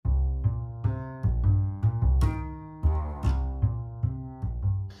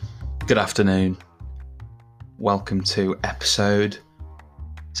Good afternoon. Welcome to episode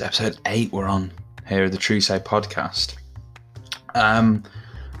 8 we're on here at the True Say podcast. I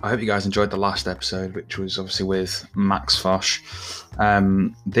hope you guys enjoyed the last episode, which was obviously with Max Fosh.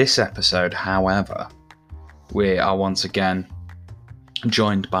 This episode, however, we are once again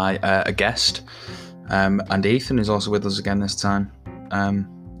joined by a guest, and Ethan is also with us again this time.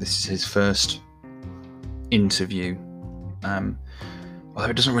 This is his first interview.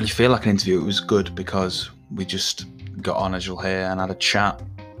 Although it doesn't really feel like an interview, it was good because we just got on, as you'll hear, and had a chat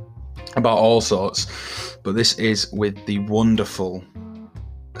about all sorts. But this is with the wonderful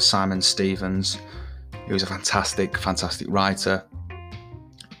Simon Stevens, who's a fantastic writer,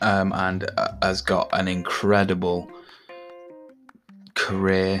 and has got an incredible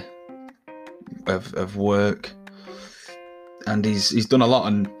career of work. And he's done a lot,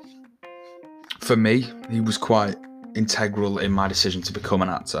 and for me, he was quite integral in my decision to become an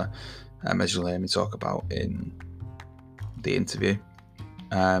actor, as you'll hear me talk about in the interview.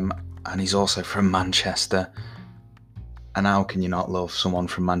 And he's also from Manchester, and how can you not love someone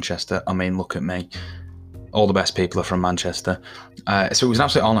from Manchester? I mean, look at me. All the best people are from Manchester. So it was an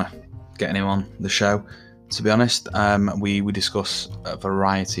absolute honour getting him on the show, to be honest. We discuss a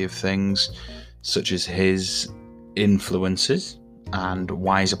variety of things, such as his influences and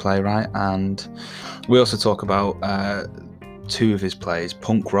why he's a playwright, and we also talk about two of his plays,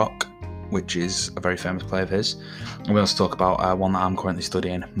 Punk Rock, which is a very famous play of his, and we also talk about one that I'm currently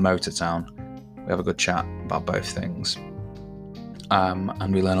studying, Motor Town. We have a good chat about both things,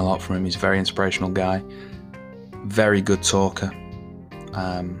 and we learn a lot from him. He's a very inspirational guy, very good talker.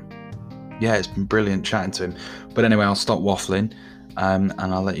 It's been brilliant chatting to him. But anyway, I'll stop waffling, and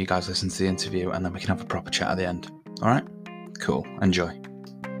I'll let you guys listen to the interview, and then we can have a proper chat at the end. All right? Cool. Enjoy.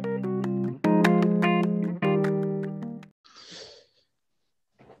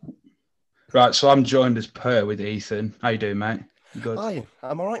 Right, so I'm joined as per with Ethan. How you doing, mate? You good? Hi,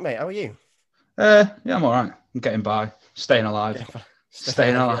 I'm all right, mate. How are you? Yeah, I'm all right. I'm getting by. Staying alive.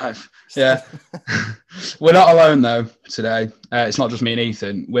 Staying alive. Yeah. We're not alone, though, today. It's not just me and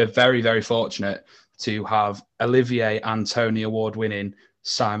Ethan. We're very, very fortunate to have Olivier and Tony Award winning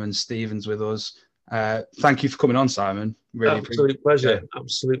Simon Stevens with us. Thank you for coming on, Simon. Really Absolute pleasure.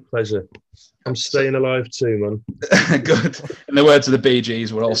 Absolute pleasure. I'm staying alive too, man. Good. In the words of the Bee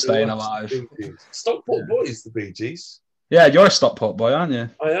Gees, we're all staying alive. Stockport Boys, the Bee Gees. Yeah, you're a Stockport boy, aren't you?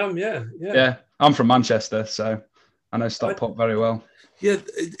 I am, yeah. Yeah, I'm from Manchester, so I know Stockport very well. Yeah,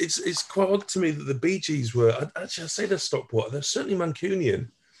 it's quite odd to me that the Bee Gees were. I say they're Stockport. They're certainly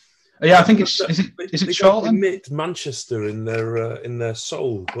Mancunian. Yeah, I think it's. Is it Charlton? They admit Manchester in their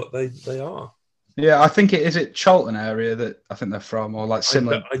soul, but they are. Yeah, I think it is. It Charlton area that I think they're from, or like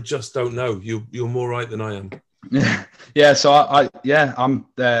similar. I just don't know. You're more right than I am. Yeah. So I'm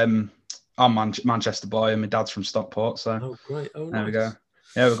Manchester boy, and my dad's from Stockport. So oh great, oh nice. There we go.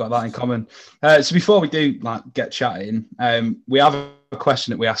 Yeah, we've got that in common. So before we do get chatting, we have a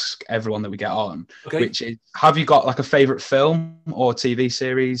question that we ask everyone that we get on, which is: have you got a favourite film or TV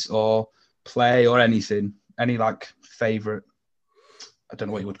series or play or anything? Any favourite? I don't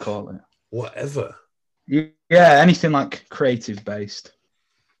know what you would call it. Whatever. Yeah, anything creative based.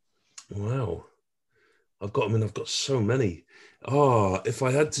 Wow. I've got so many. If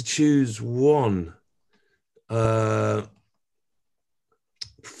I had to choose one, for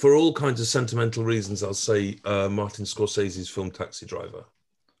all kinds of sentimental reasons, I'll say Martin Scorsese's film Taxi Driver.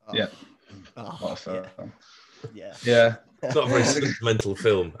 Yeah. Yeah. It's not a very sentimental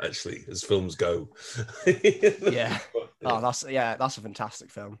film, actually, as films go. Yeah. That's a fantastic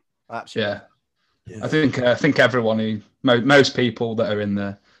film. Absolutely. Yeah. I think everyone most people that are in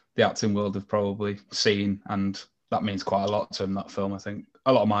the acting world have probably seen, and that means quite a lot to them, that film. I think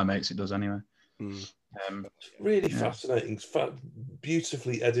a lot of my mates, it does anyway. Really fascinating.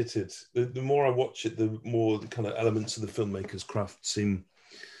 Beautifully edited. The more I watch it, the more the kind of elements of the filmmaker's craft seem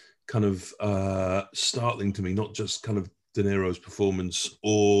kind of startling to me, not just kind of De Niro's performance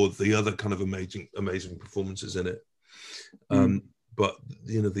or the other kind of amazing performances in it. But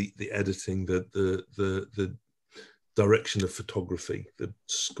the editing, the direction of photography, the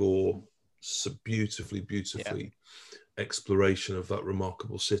score, so beautifully exploration of that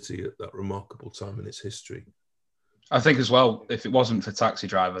remarkable city at that remarkable time in its history. I think as well, if it wasn't for Taxi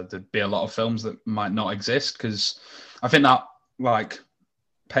Driver, there'd be a lot of films that might not exist, because I think that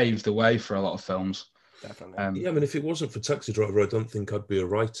paved the way for a lot of films. Definitely. I mean, if it wasn't for Taxi Driver, I don't think I'd be a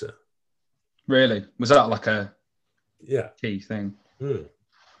writer. Really? Was that a key thing?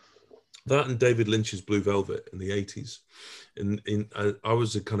 That and David Lynch's Blue Velvet in the 80s. I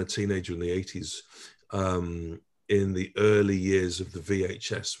was a kind of teenager in the 80s. in the early years of the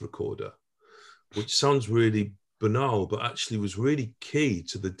VHS recorder, which sounds really banal, but actually was really key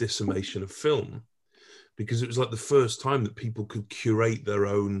to the decimation of film, because it was like the first time that people could curate their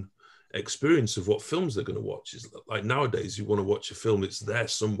own experience of what films they're going to watch. It's like nowadays, you want to watch a film, it's there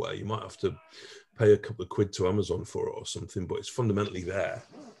somewhere. You might have to pay a couple of quid to Amazon for it or something, but it's fundamentally there.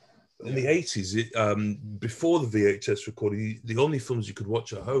 In the 80s, before the VHS recorder, the only films you could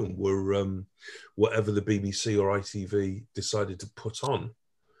watch at home were whatever the BBC or ITV decided to put on.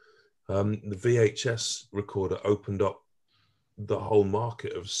 The VHS recorder opened up the whole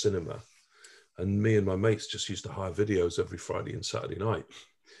market of cinema. And me and my mates just used to hire videos every Friday and Saturday night.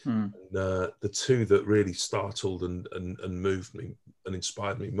 And, the two that really startled and moved me and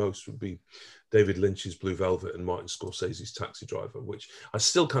inspired me most would be David Lynch's Blue Velvet and Martin Scorsese's Taxi Driver, which I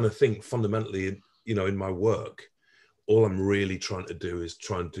still kind of think fundamentally, you know, in my work, all I'm really trying to do is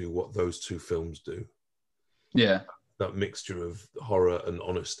try and do what those two films do. Yeah. That mixture of horror and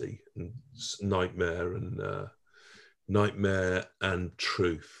honesty and nightmare and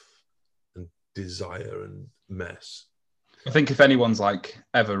truth and desire and mess. I think if anyone's like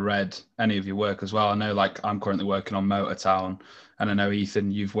ever read any of your work as well, I know like I'm currently working on Motortown, and I know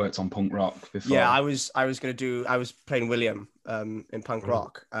Ethan, you've worked on punk rock before. Yeah, I was playing William in punk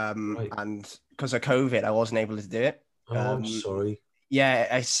rock, and because of COVID, I wasn't able to do it. Oh, I'm sorry. Yeah,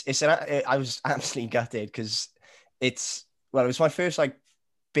 I was absolutely gutted because it was my first like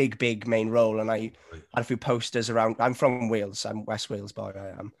big main role, and I had a few posters around. I'm from Wales. I'm West Wales boy. I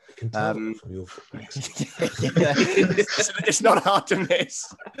am. I can tell from your it's not hard to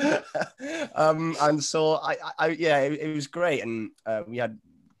miss. And so it was great, and we had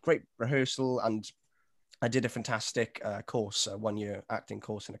great rehearsal, and I did a fantastic course, a 1-year acting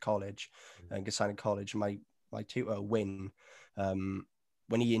course in a college, Gassightnet College. My tutor, Win,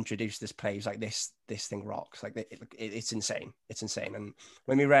 when he introduced this play, he was like, this thing rocks. Like it's insane. It's insane. And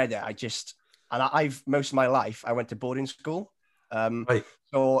when we read it, I've most of my life, I went to boarding school.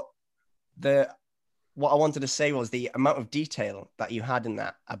 So what I wanted to say was the amount of detail that you had in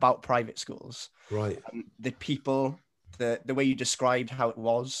that about private schools, right? The people, the way you described how it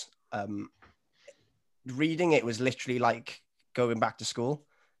was, reading it was literally like going back to school.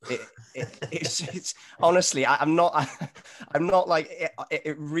 It's honestly, I'm not like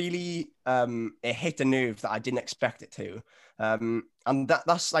it really it hit a nerve that I didn't expect it to, and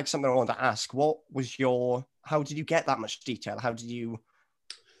that's like something I want to ask. How did you get that much detail? How did you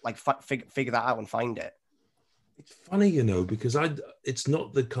like figure that out and find it? It's funny, you know, because it's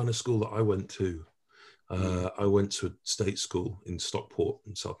not the kind of school that I went to. I went to a state school in Stockport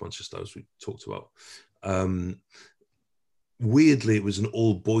in South Manchester, as we talked about. Weirdly, it was an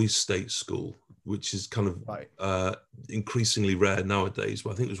all-boys state school, which is kind of increasingly rare nowadays.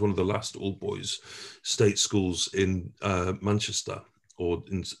 But I think it was one of the last all-boys state schools in Manchester, or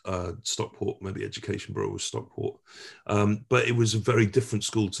in Stockport. Maybe Education Borough was Stockport. But it was a very different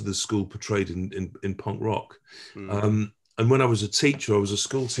school to the school portrayed in punk rock. And when I was a teacher, I was a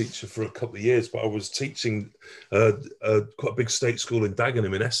school teacher for a couple of years, but I was teaching quite a big state school in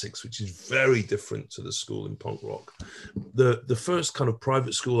Dagenham in Essex, which is very different to the school in punk rock. The first kind of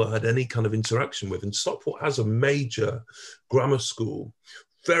private school I had any kind of interaction with, and Stockport has a major grammar school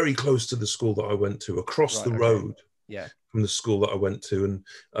very close to the school that I went to, across the road from the school that I went to. And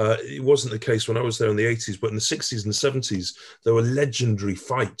it wasn't the case when I was there in the 80s, but in the 60s and 70s, there were legendary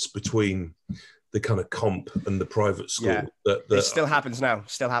fights between the kind of comp and the private school. Yeah. It still happens now.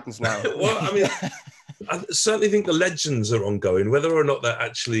 Well, I mean, I certainly think the legends are ongoing. Whether or not they're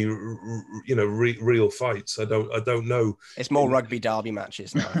actually, real fights, I don't know. It's more rugby derby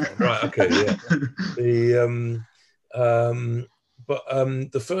matches now. I think. Right. Okay. Yeah.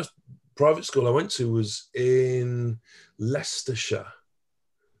 The first private school I went to was in Leicestershire.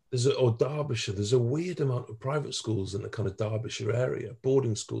 Or Derbyshire. There's a weird amount of private schools in the kind of Derbyshire area,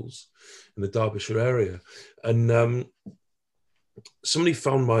 boarding schools in the Derbyshire area. And somebody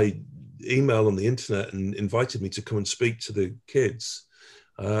found my email on the internet and invited me to come and speak to the kids.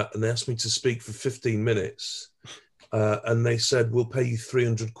 And they asked me to speak for 15 minutes. And they said, we'll pay you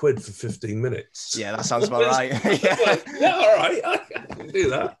 300 quid for 15 minutes. Yeah, that sounds about right. Yeah, all right, I can do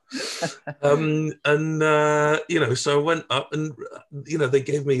that. So I went up and, they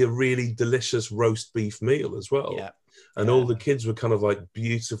gave me a really delicious roast beef meal as well. Yeah. And all the kids were kind of like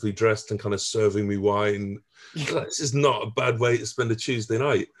beautifully dressed and kind of serving me wine. This is not a bad way to spend a Tuesday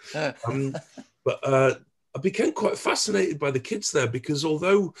night. But I became quite fascinated by the kids there, because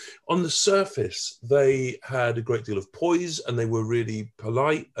although on the surface they had a great deal of poise and they were really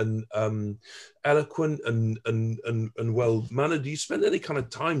polite and eloquent and well-mannered, you spend any kind of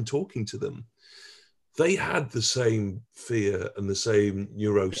time talking to them, they had the same fear and the same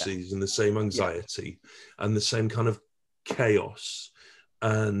neuroses and the same anxiety and the same kind of chaos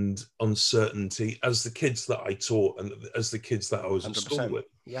and uncertainty as the kids that I taught and as the kids that I was at school with.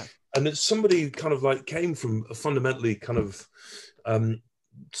 Yeah. And it's somebody who kind of like came from a fundamentally kind of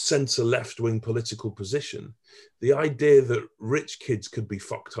centre left-wing political position. The idea that rich kids could be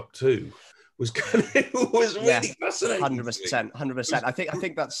fucked up too was really fascinating. 100%. I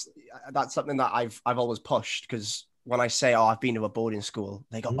think that's something that I've always pushed, because when I say, oh, I've been to a boarding school,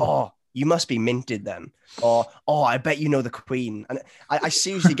 they go, oh, you must be minted then, or oh, I bet you know the Queen. And I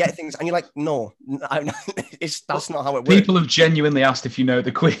seriously get things, and you're like, no, that's not how it works. People have genuinely asked if you know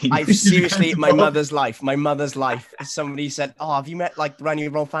the Queen. I've seriously, my mother's life. Somebody said, oh, have you met like the Rani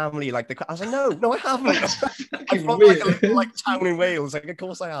royal family? Like I was like, no, I haven't. I'm from like a little town in Wales. Like, of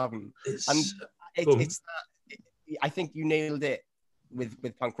course I haven't. It's that. I think you nailed it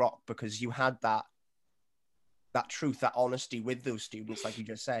with punk rock, because you had that truth, that honesty with those students, like you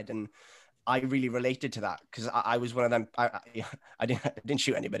just said. And I really related to that, because I was one of them. I didn't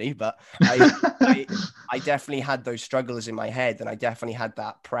shoot anybody, but I definitely had those struggles in my head, and I definitely had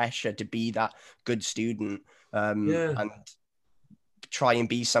that pressure to be that good student and try and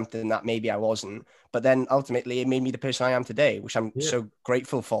be something that maybe I wasn't. But then ultimately it made me the person I am today, which I'm so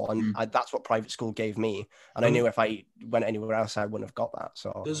grateful for. And that's what private school gave me. And I knew if I went anywhere else, I wouldn't have got that.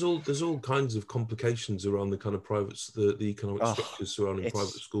 So there's all kinds of complications around the kind of the economic structures surrounding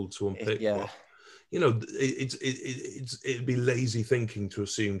private school to unpick. You know, it'd be lazy thinking to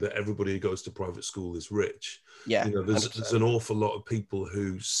assume that everybody who goes to private school is rich. Yeah, you know, there's an awful lot of people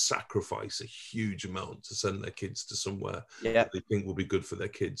who sacrifice a huge amount to send their kids to somewhere that they think will be good for their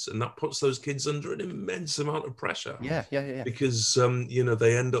kids, and that puts those kids under an immense amount of pressure. Yeah. Because you know,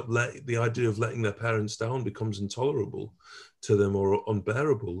 they end up the idea of letting their parents down becomes intolerable to them or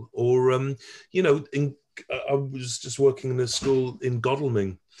unbearable. Or you know, I was just working in a school in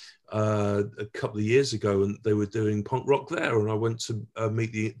Godalming a couple of years ago, and they were doing punk rock there, and I went to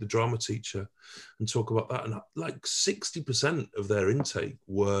meet the drama teacher and talk about that, and like 60% of their intake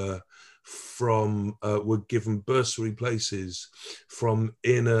were given bursary places from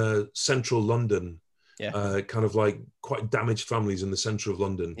inner central London, kind of like quite damaged families in the centre of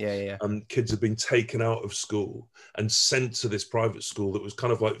London. Kids had been taken out of school and sent to this private school that was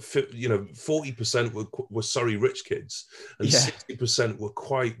kind of like, you know, 40% were Surrey rich kids, and 60% were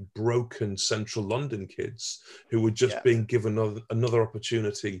quite broken central London kids who were just being given another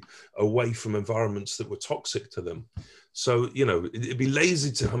opportunity away from environments that were toxic to them. So, you know, it'd be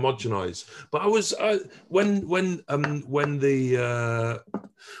lazy to homogenize. But when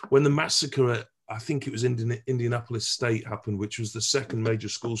the massacre at, I think it was Indianapolis State, happened, which was the second major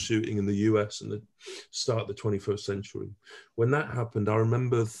school shooting in the US in the start of the 21st century. When that happened, I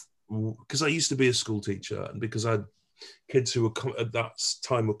remember, because I used to be a school teacher, and because I had kids who were at that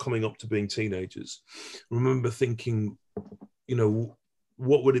time were coming up to being teenagers, I remember thinking, you know,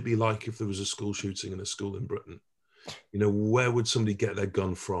 what would it be like if there was a school shooting in a school in Britain? You know, where would somebody get their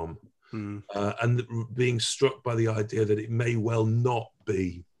gun from? And being struck by the idea that it may well not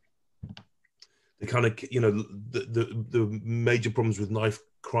be the kind of, you know, the major problems with knife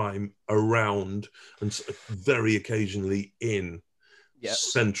crime around and very occasionally in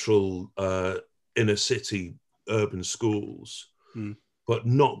central inner city urban schools, but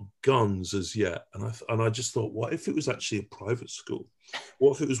not guns as yet. And I just thought, what if it was actually a private school?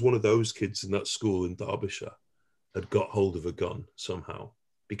 What if it was one of those kids in that school in Derbyshire had got hold of a gun somehow,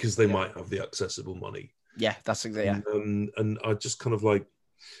 because they might have the accessible money? Yeah, that's exactly. And I just kind of like,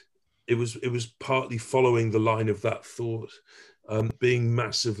 it was partly following the line of that thought, being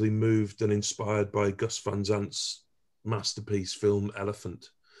massively moved and inspired by Gus Van Sant's masterpiece film Elephant,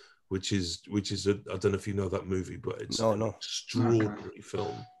 which is I don't know if you know that movie, but it's an extraordinary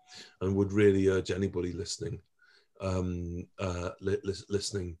film, and would really urge anybody listening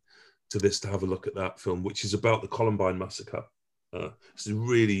listening to this to have a look at that film, which is about the Columbine massacre. It's a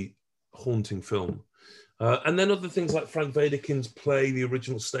really haunting film. And then other things like Frank Wedekin's play, the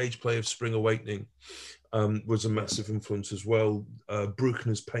original stage play of Spring Awakening, was a massive influence as well.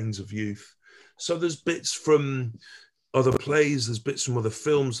 Bruckner's Pains of Youth. So there's bits from other plays, there's bits from other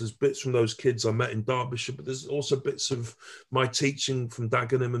films, there's bits from those kids I met in Derbyshire, but there's also bits of my teaching from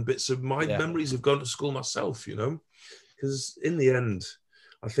Dagenham and bits of my memories of going to school myself, you know? Because in the end,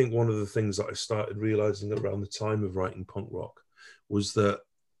 I think one of the things that I started realizing around the time of writing punk rock was that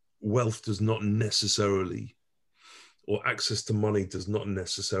wealth does not necessarily, or access to money does not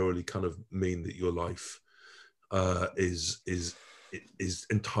necessarily kind of mean that your life is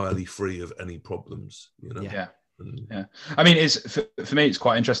entirely free of any problems, you know? I mean, for me, it's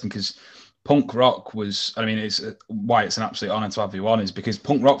quite interesting because punk rock was, I mean, it's why it's an absolute honor to have you on is because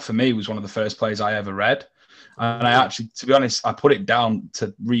punk rock for me was one of the first plays I ever read. And I actually, to be honest, I put it down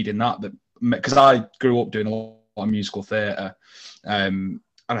to reading that because I grew up doing a lot of musical theatre. And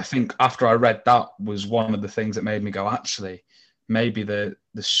I think after I read that was one of the things that made me go, actually, maybe the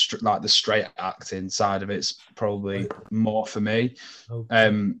straight acting side of it's probably more for me.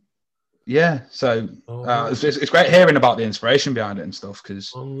 Yeah, so it's great hearing about the inspiration behind it and stuff,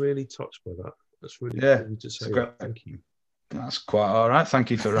 because I'm really touched by that. That's really cool to say. Thank you. That's quite all right.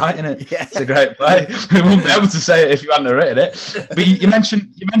 Thank you for writing it. It's a great play. We wouldn't be able to say it if you hadn't written it. But you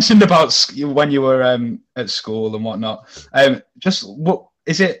mentioned about when you were at school and whatnot. Just what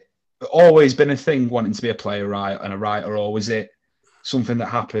is it always been a thing wanting to be a playwright and a writer, or was it something that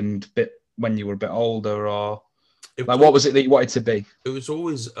happened when you were a bit older, or what was it that you wanted to be? It was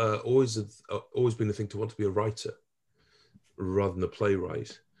always been a thing to want to be a writer rather than a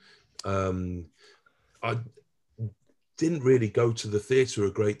playwright. I didn't really go to the theatre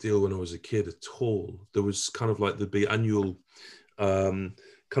a great deal when I was a kid at all. There was kind of like the annual kind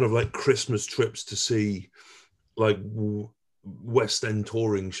of like Christmas trips to see like West End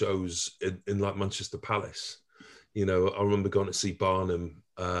touring shows in like Manchester Palace. You know, I remember going to see Barnum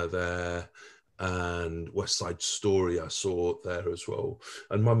there, and West Side Story I saw there as well.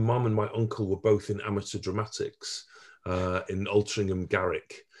 And my mum and my uncle were both in amateur dramatics in Altrincham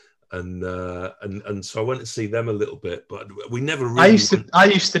Garrick. And so I went to see them a little bit, but we never really... I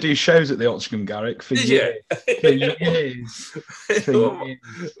used to do shows at the Altrincham Garrick for years. For years.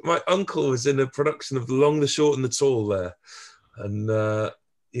 My uncle was in a production of The Long, the Short and the Tall there. And,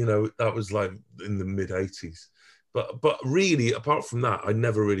 you know, that was like in the mid-80s. But really, apart from that, I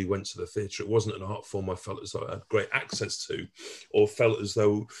never really went to the theatre. It wasn't an art form I felt as though I had great access to, or felt as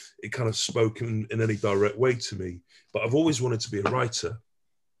though it kind of spoke in any direct way to me. But I've always wanted to be a writer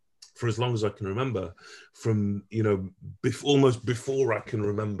for as long as I can remember. From, you know, almost before I can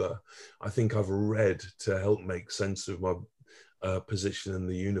remember, I think I've read to help make sense of my position in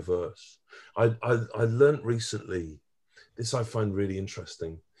the universe. I learned recently, this I find really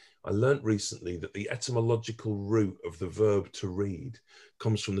interesting, I learnt recently that the etymological root of the verb to read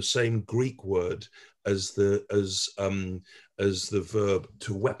comes from the same Greek word as the verb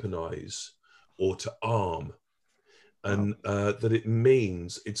to weaponize or to arm, and that it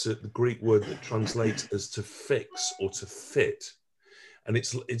means, it's the Greek word that translates as to fix or to fit, and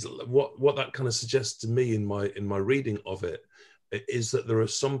it's what that kind of suggests to me in my reading of it is that there are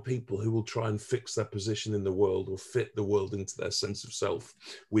some people who will try and fix their position in the world or fit the world into their sense of self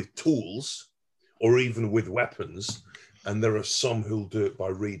with tools or even with weapons. And there are some who'll do it by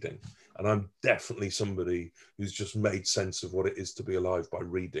reading. And I'm definitely somebody who's just made sense of what it is to be alive by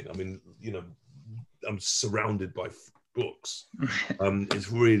reading. I mean, you know, I'm surrounded by books.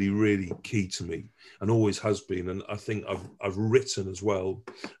 It's really, really key to me and always has been. And I think I've written as well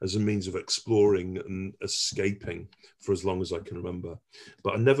as a means of exploring and escaping for as long as I can remember.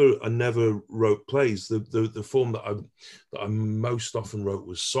 But I never wrote plays. The form that I most often wrote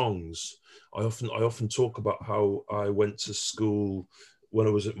was songs. I often talk about how I went to school when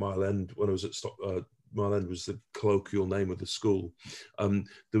I was at Mile End. When I was at Mile End was the colloquial name of the school.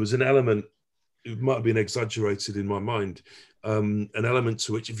 There was an element, it might have been exaggerated in my mind, an element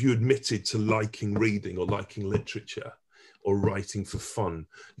to which if you admitted to liking reading or liking literature or writing for fun,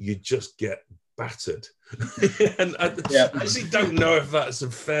 you just get battered. And I actually don't know if that's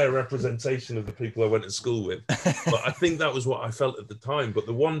a fair representation of the people I went to school with, but I think that was what I felt at the time. But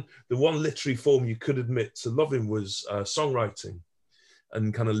the one literary form you could admit to loving was songwriting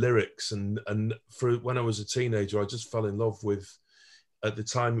and kind of lyrics. And for when I was a teenager, I just fell in love with, at the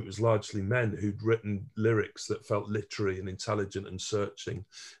time, it was largely men who'd written lyrics that felt literary and intelligent and searching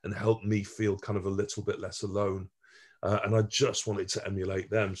and helped me feel kind of a little bit less alone. And I just wanted to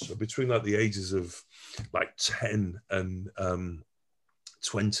emulate them. So between like the ages of like 10 and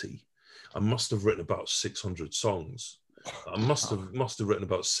 20, I must have written about 600 songs. I must have written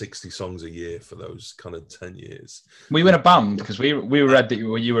about 60 songs a year for those kind of 10 years. Were you in a band? Because we read that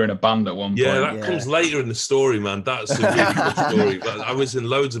you were in a band at one point. Yeah, that comes later in the story, man. That's a really good story. But I was in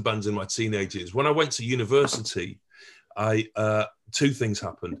loads of bands in my teenage years. When I went to university, two things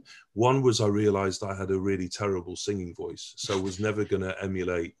happened. One was I realized I had a really terrible singing voice, so I was never going to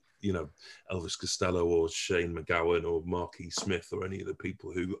emulate, you know, Elvis Costello or Shane MacGowan or Mark E. Smith or any of the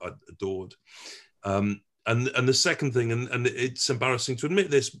people who I adored. And the second thing, and it's embarrassing to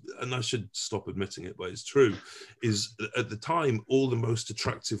admit this, and I should stop admitting it, but it's true, is at the time, all the most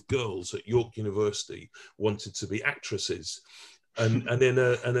attractive girls at York University wanted to be actresses. and in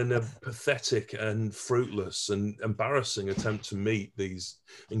a pathetic and fruitless and embarrassing attempt to meet these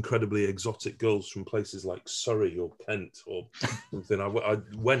incredibly exotic girls from places like Surrey or Kent or something, I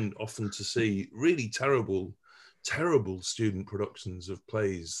went often to see really terrible student productions of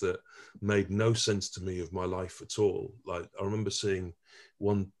plays that made no sense to me of my life at all. Like, I remember seeing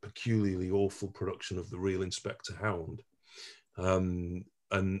one peculiarly awful production of The Real Inspector Hound,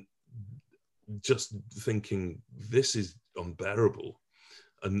 and just thinking, this is unbearable,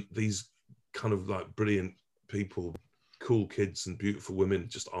 and these kind of like brilliant people, cool kids and beautiful women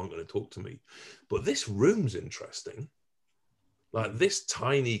just aren't going to talk to me. But this room's interesting. Like, this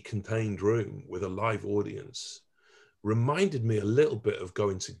tiny contained room with a live audience reminded me a little bit of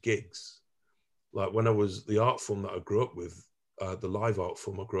going to gigs. Like, when I was, the art form that I grew up with, the live art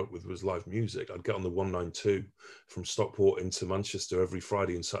form I grew up with was live music. I'd get on the 192 from Stockport into Manchester every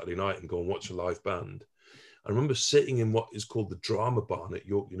Friday and Saturday night and go and watch a live band. I remember sitting in what is called the drama barn at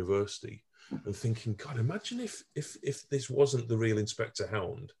York University and thinking, God, imagine if this wasn't The Real Inspector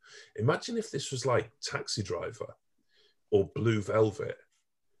Hound. Imagine if this was like Taxi Driver or Blue Velvet,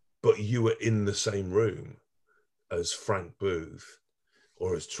 but you were in the same room as Frank Booth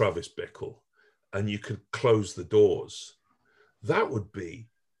or as Travis Bickle, and you could close the doors. That would be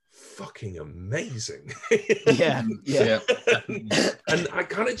fucking amazing. Yeah. And I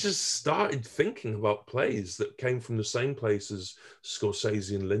kind of just started thinking about plays that came from the same place as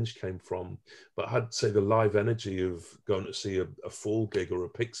Scorsese and Lynch came from, but had, say, the live energy of going to see a Fall gig or a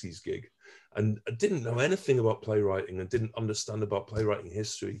Pixies gig. And I didn't know anything about playwriting and didn't understand about playwriting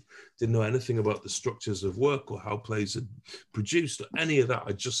history, didn't know anything about the structures of work or how plays are produced or any of that.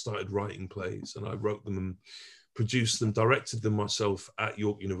 I just started writing plays, and I wrote them and produced them, directed them myself at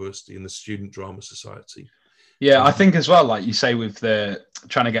York University in the Student Drama Society. Yeah, I think as well, like you say, with the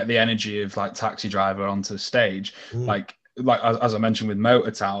trying to get the energy of like Taxi Driver onto the stage, like as I mentioned with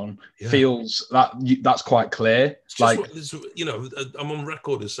Motortown, feels that's quite clear. It's like, just you know, I'm on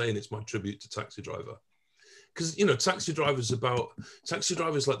record as saying it's my tribute to Taxi Driver, because, you know, Taxi Driver is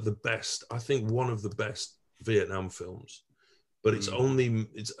like the best, I think, one of the best Vietnam films. But it's only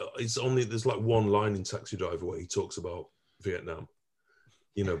there's like one line in Taxi Driver where he talks about Vietnam.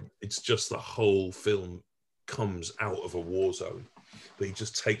 You know, it's just the whole film comes out of a war zone, but he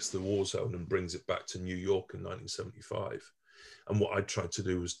just takes the war zone and brings it back to New York in 1975. And what I tried to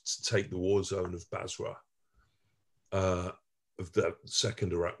do was to take the war zone of Basra, of the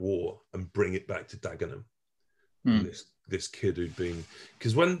Second Iraq War, and bring it back to Dagenham. And this kid who'd been,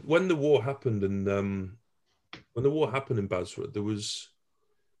 because when the war happened and when the war happened in Basra, there was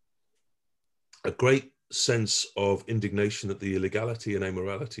a great sense of indignation at the illegality and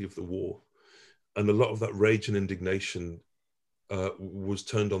immorality of the war. And a lot of that rage and indignation was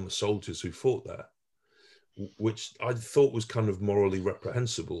turned on the soldiers who fought there, which I thought was kind of morally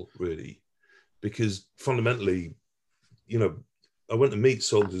reprehensible, really, because fundamentally, you know, I went to meet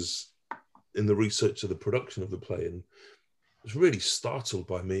soldiers in the research of the production of the play, and was really startled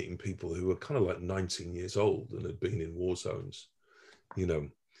by meeting people who were kind of like 19 years old and had been in war zones, you know,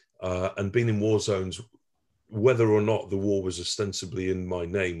 and been in war zones, whether or not the war was ostensibly in my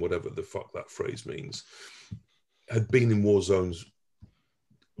name, whatever the fuck that phrase means, had been in war zones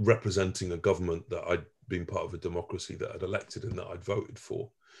representing a government that I'd been part of, a democracy that I'd elected and that I'd voted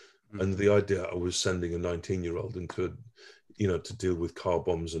for. And the idea I was sending a 19-year-old into, you know, to deal with car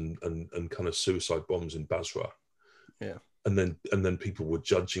bombs and kind of suicide bombs in Basra. Yeah. And then people were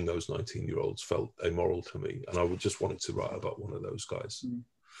judging those 19-year-olds felt immoral to me. And I would just wanted to write about one of those guys.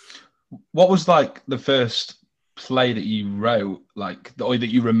 What was like the first play that you wrote, like, or that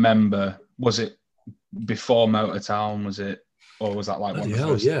you remember? Was it before Motortown? Was it, or was that like one of the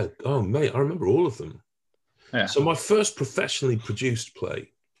first? Yeah. Oh, mate, I remember all of them. Yeah. So my first professionally produced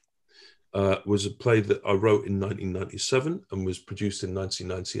play was a play that I wrote in 1997 and was produced in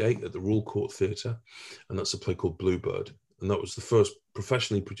 1998 at the Royal Court Theatre. And that's a play called Bluebird. And that was the first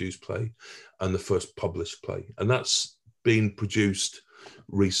professionally produced play and the first published play. And that's been produced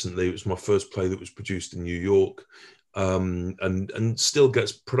recently. It was my first play that was produced in New York, and still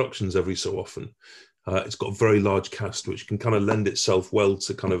gets productions every so often. It's got a very large cast, which can kind of lend itself well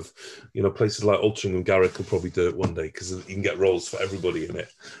to kind of, you know, places like Altrincham and Garrick will probably do it one day because you can get roles for everybody in it.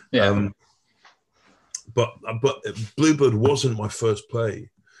 Yeah. But Bluebird wasn't my first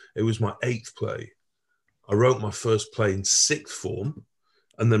play. It was my 8th play. I wrote my first play in 6th form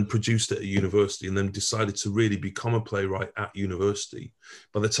and then produced it at university, and then decided to really become a playwright at university.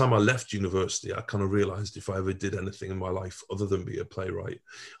 By the time I left university, I kind of realized if I ever did anything in my life other than be a playwright,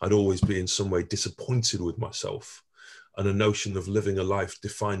 I'd always be in some way disappointed with myself. and a notion of living a life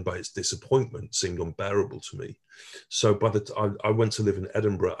defined by its disappointment seemed unbearable to me. So I went to live in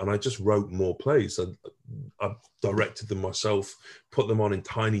Edinburgh, and I just wrote more plays. I directed them myself, put them on in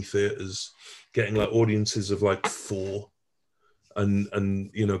tiny theatres, getting like audiences of like 4, and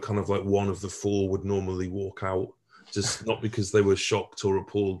you know, kind of like one of the 4 would normally walk out, just not because they were shocked or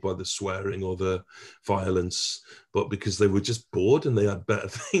appalled by the swearing or the violence, but because they were just bored and they had better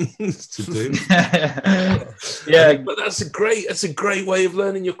things to do. Yeah, but that's a great way of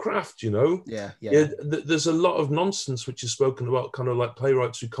learning your craft, you know. Yeah. There's a lot of nonsense which is spoken about, kind of like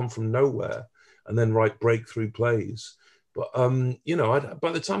playwrights who come from nowhere and then write breakthrough plays. But you know,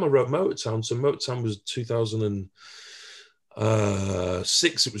 by the time I wrote Motortown, so Motortown was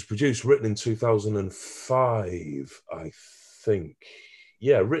 2006 it was produced, written in 2005, I think.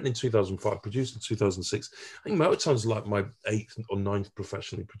 Yeah, written in 2005, produced in 2006. I think Motortown's like my 8th or 9th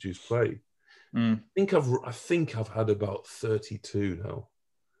professionally produced play. I think I've had about 32 now.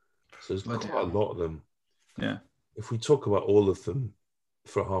 So there's quite a lot of them. Yeah. If we talk about all of them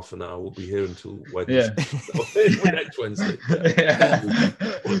for half an hour, we'll be here until Wednesday. Yeah. Next Wednesday. Yeah.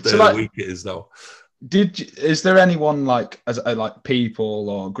 What day of the week it is now. Is there anyone like people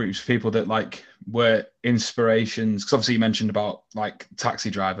or groups of people that like were inspirations? Because obviously you mentioned about like Taxi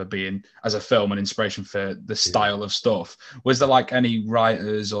Driver being as a film an inspiration for the style of stuff. Was there like any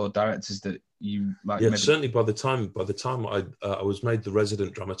writers or directors that you like? Yeah, certainly by the time I was made the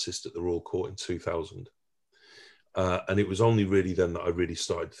resident dramatist at the Royal Court in 2000. And it was only really then that I really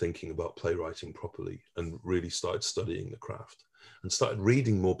started thinking about playwriting properly and really started studying the craft and started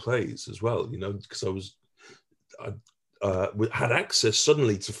reading more plays as well, you know, because I had access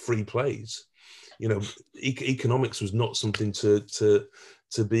suddenly to free plays. You know, economics was not something to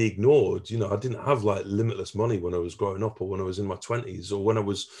be ignored. You know, I didn't have like limitless money when I was growing up or when I was in my 20s or when I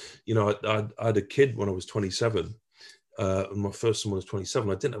was, you know, I had a kid when I was 27. And my first son was 27.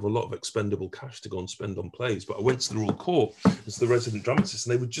 I didn't have a lot of expendable cash to go and spend on plays, but I went to the Royal Court as the resident dramatist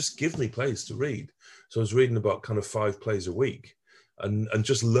and they would just give me plays to read. So I was reading about kind of 5 plays a week and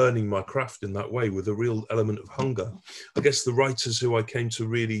just learning my craft in that way with a real element of hunger. I guess the writers who I came to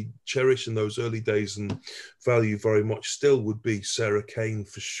really cherish in those early days and value very much still would be Sarah Kane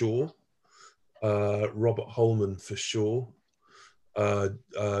for sure, Robert Holman for sure,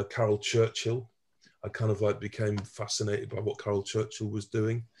 Carol Churchill. I kind of like became fascinated by what Carol Churchill was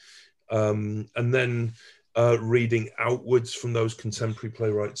doing. And then reading outwards from those contemporary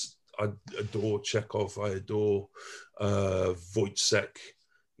playwrights, I adore Chekhov, I adore Wojciech,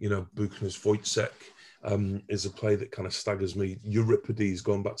 you know, Buchner's Wojciech is a play that kind of staggers me. Euripides,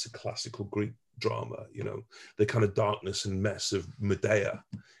 going back to classical Greek drama, you know, the kind of darkness and mess of Medea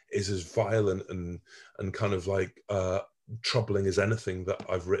is as violent and kind of like troubling as anything that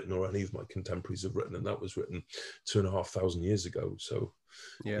I've written or any of my contemporaries have written, and that was written 2,500 years ago. So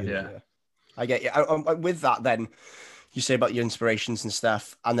yeah. I get you. With that, then you say about your inspirations and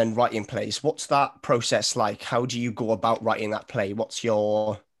stuff, and then writing plays. What's that process like? How do you go about writing that play?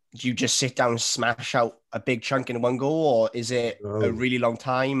 Do you just sit down and smash out a big chunk in one go, or is it a really long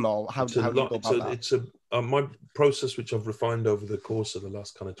time, or how do you go about that? It's my process, which I've refined over the course of the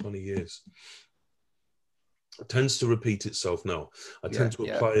last kind of 20 years. Tends to repeat itself now. I tend to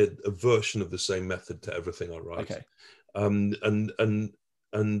apply a version of the same method to everything I write. Okay. And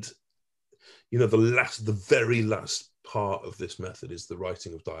you know, the very last part of this method is the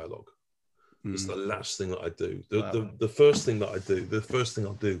writing of dialogue. It's the last thing that I do. The first thing I'll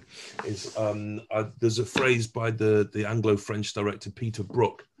do is there's a phrase by the Anglo-French director Peter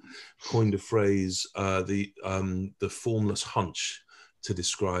Brook coined a phrase, the formless hunch, to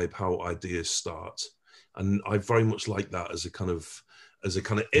describe how ideas start. And I very much like that as a kind of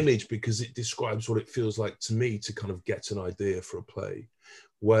image, because it describes what it feels like to me to kind of get an idea for a play,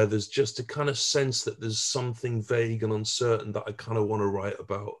 where there's just a kind of sense that there's something vague and uncertain that I kind of want to write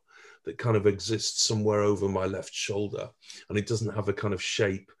about, that kind of exists somewhere over my left shoulder, and it doesn't have a kind of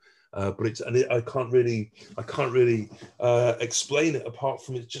shape. I can't really explain it apart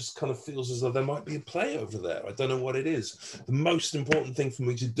from it just kind of feels as though there might be a play over there. I don't know what it is. The most important thing for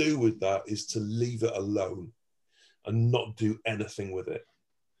me to do with that is to leave it alone and not do anything with it.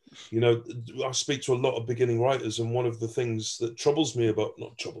 You know, I speak to a lot of beginning writers, and one of the things that troubles me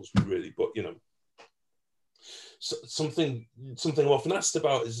not troubles me really, but you know, something I'm often asked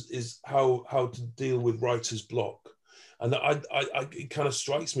about is how to deal with writer's block. And it kind of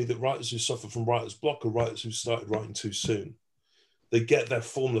strikes me that writers who suffer from writer's block are writers who started writing too soon. They get their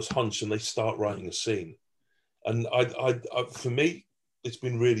formless hunch and they start writing a scene. And for me, it's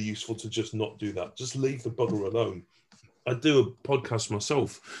been really useful to just not do that. Just leave the bugger alone I do a podcast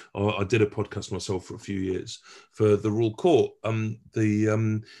myself, or I did a podcast myself for a few years for the Royal Court.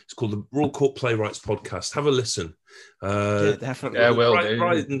 It's called the Royal Court Playwrights Podcast. Have a listen. Yeah, definitely. Yeah, will do.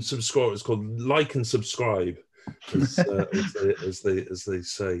 Right and subscribe. It's called like and subscribe, as they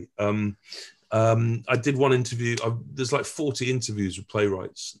say. I did one interview. There's like 40 interviews with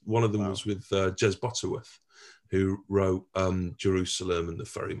playwrights. One of them was with Jez Butterworth, who wrote Jerusalem and The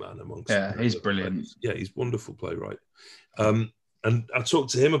Ferryman, amongst. Yeah, he's brilliant. Yeah, he's a wonderful playwright. And I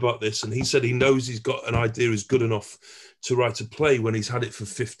talked to him about this, and he said he knows he's got an idea is good enough to write a play when he's had it for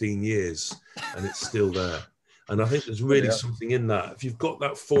 15 years and it's still there. And I think there's really something in that. If you've got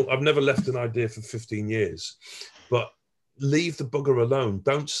that form, I've never left an idea for 15 years, but leave the bugger alone.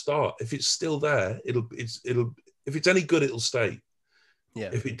 Don't start. If it's still there, if it's any good, it'll stay.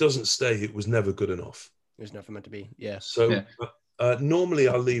 Yeah. If it doesn't stay, it was never good enough. It was never meant to be. Yeah. So normally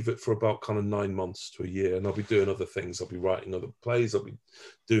I'll leave it for about kind of 9 months to a year, and I'll be doing other things. I'll be writing other plays. I'll be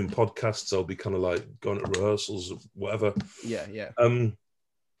doing podcasts. I'll be kind of like going to rehearsals or whatever. Yeah. Yeah.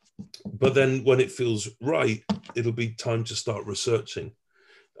 But then when it feels right, it'll be time to start researching.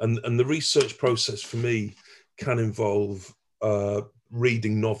 And the research process for me can involve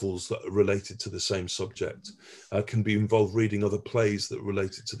reading novels that are related to the same subject, can be involved reading other plays that are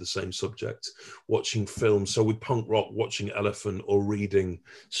related to the same subject, watching films. So with punk rock, watching Elephant or reading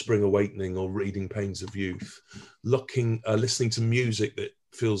Spring Awakening or reading Pains of Youth, listening to music that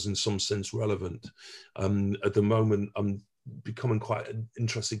feels in some sense relevant. At the moment, I'm becoming quite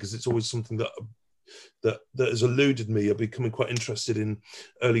interested because it's always something that has eluded me. I'm becoming quite interested in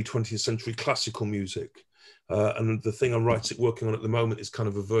early 20th century classical music. And the thing I'm working on at the moment is kind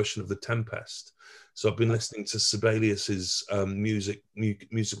of a version of The Tempest. So I've been listening to Sibelius's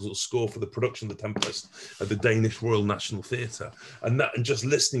musical score for the production of The Tempest at the Danish Royal National Theatre, and just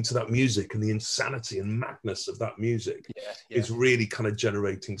listening to that music and the insanity and madness of that music is really kind of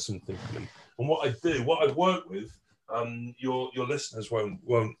generating something for me. And what I work with. Your listeners won't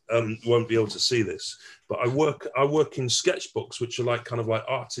be able to see this, but I work in sketchbooks, which are like kind of like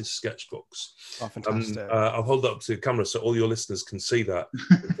artist sketchbooks. Oh, fantastic! I'll hold that up to the camera so all your listeners can see that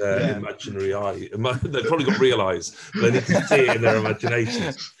with their imaginary eye. They've probably got real eyes, but they need to see it in their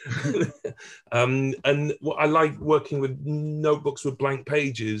imaginations. And what I like working with notebooks with blank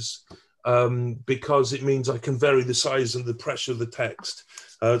pages because it means I can vary the size and the pressure of the text.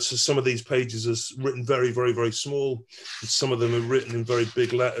 So some of these pages are written very, very, very small. Some of them are written in very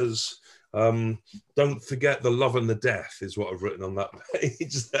big letters. Don't forget the love and the death is what I've written on that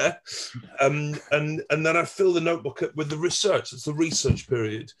page there. And then I fill the notebook up with the research. It's the research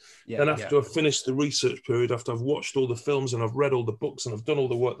period. Then after I've finished the research period, after I've watched all the films and I've read all the books and I've done all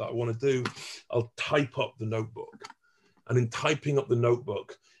the work that I want to do, I'll type up the notebook. And in typing up the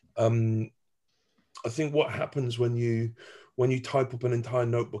notebook, I think what happens when you type up an entire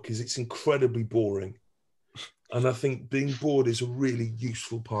notebook is it's incredibly boring. And I think being bored is a really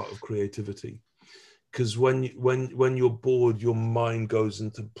useful part of creativity, because when you're bored, your mind goes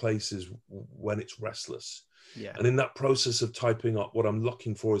into places when it's restless. Yeah. And in that process of typing up, what I'm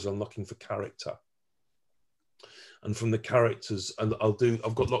looking for character. And from the characters, and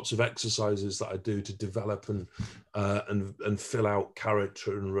I've got lots of exercises that I do to develop and fill out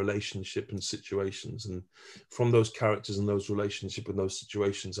character and relationship and situations. And from those characters and those relationships and those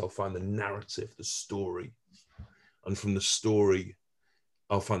situations, I'll find the narrative, the story. And from the story,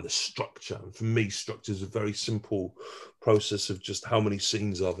 I'll find the structure. And for me, structure is a very simple process of just how many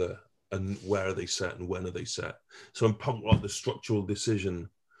scenes are there and where are they set and when are they set. So in punk rock, the structural decision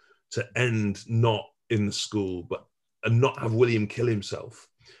to end not in the school, and not have William kill himself.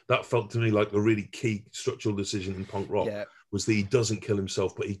 That felt to me like a really key structural decision in punk rock, was that he doesn't kill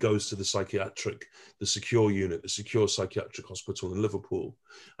himself, but he goes to the secure unit, the secure psychiatric hospital in Liverpool,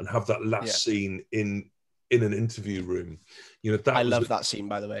 and have that last scene in an interview room. You know, I love that scene,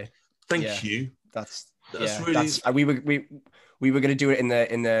 by the way. Thank you. That's really. We were going to do it in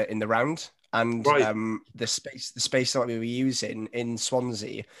the round. And the space that we were using in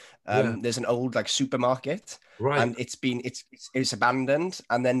Swansea, there's an old like supermarket, and it's abandoned.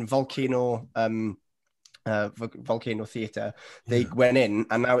 And then Volcano Theatre, they went in,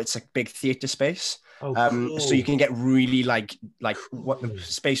 and now it's a big theatre space. Cool. So you can get really like what the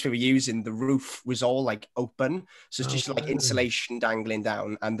space we were using, the roof was all like open, so it's just like insulation dangling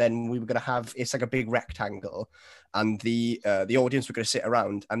down. And then we were going to have, it's like a big rectangle, and the audience were going to sit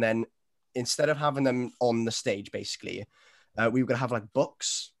around, and then instead of having them on the stage, basically, we were going to have like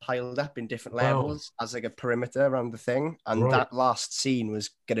books piled up in different levels as like a perimeter around the thing. And that last scene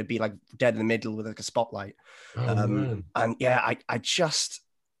was going to be like dead in the middle with like a spotlight. And I just,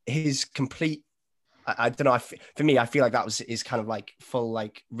 his complete I don't know. For me, I feel like that is kind of like full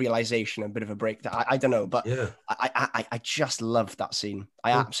like realization, a bit of a break. That I don't know, but Yeah. I just loved that scene.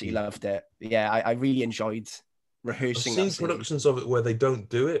 I absolutely loved it. Yeah, I really enjoyed rehearsing. I've seen productions of it where they don't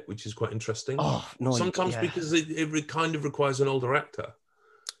do it, which is quite interesting. Oh no! Sometimes because it kind of requires an older actor.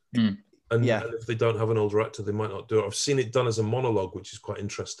 Mm. And if they don't have an older actor, they might not do it. I've seen it done as a monologue, which is quite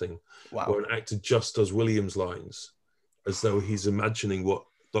interesting. Wow. Where an actor just does William's lines as though he's imagining what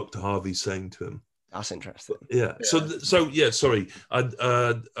Dr. Harvey's saying to him. That's interesting. Yeah. So sorry. Sorry,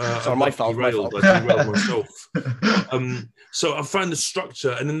 my fault. I derailed myself. So I found the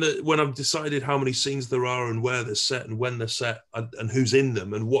structure, and when I've decided how many scenes there are and where they're set and when they're set and who's in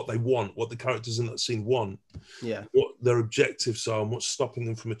them and what they want, what the characters in that scene want, what their objectives are and what's stopping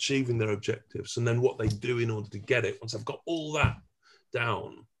them from achieving their objectives, and then what they do in order to get it. Once I've got all that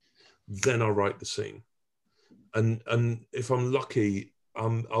down, then I'll write the scene. And if I'm lucky,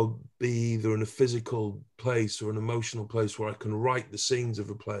 I'll be either in a physical place or an emotional place where I can write the scenes of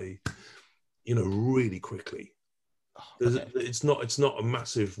a play, really quickly. Okay. It's not a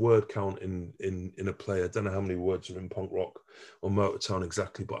massive word count in a play. I don't know how many words are in Punk Rock or Motortown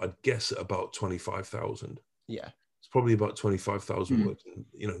exactly, but I'd guess at about 25,000. Yeah, it's probably about 25,000 words.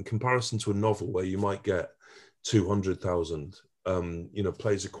 In comparison to a novel where you might get 200,000.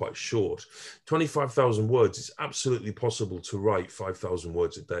 Plays are quite short. 25,000 words, it's absolutely possible to write 5,000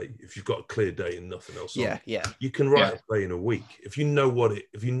 words a day if you've got a clear day and nothing else on. Yeah. You can write a play in a week if you know what's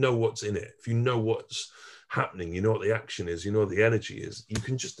in it, if you know what's happening, you know what the action is, you know what the energy is. You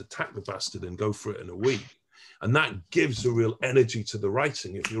can just attack the bastard and go for it in a week, and that gives a real energy to the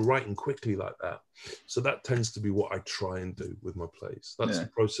writing if you're writing quickly like that. So that tends to be what I try and do with my plays. That's the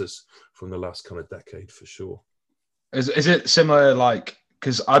process from the last kind of decade for sure. Is it similar, like,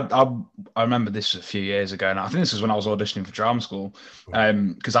 because I remember this a few years ago, and I think this was when I was auditioning for drama school,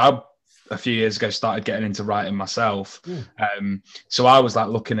 because a few years ago started getting into writing myself. So I was like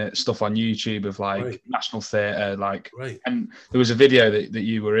looking at stuff on YouTube of like National Theatre, and there was a video that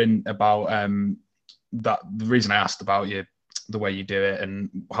you were in about that. The reason I asked about you, the way you do it and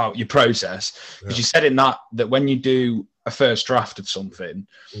how you process, because you said in that when you do a first draft of something,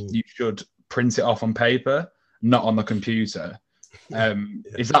 you should print it off on paper, not on the computer.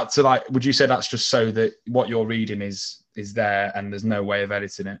 Is that to would you say that's just so that what you're reading is there and there's no way of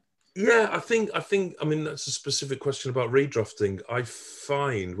editing it? Yeah, I think that's a specific question about redrafting. I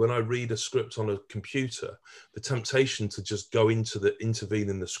find when I read a script on a computer, the temptation to just go intervene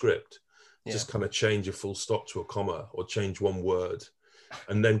in the script, just kind of change a full stop to a comma or change one word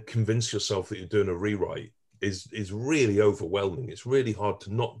and then convince yourself that you're doing a rewrite is really overwhelming. It's really hard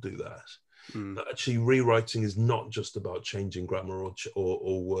to not do that. Actually, rewriting is not just about changing grammar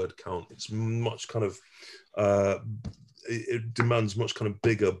or word count. It's much kind of it demands much kind of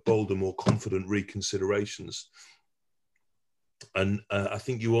bigger, bolder, more confident reconsiderations. And I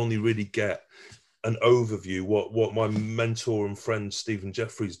think you only really get an overview, what my mentor and friend Stephen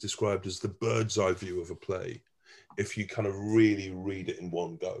Jeffries described as the bird's eye view of a play, if you kind of really read it in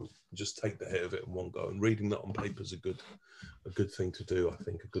one go. Just take the hit of it in one go, and reading that on paper is a good thing to do. I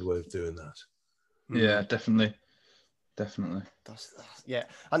think a good way of doing that. Yeah, definitely.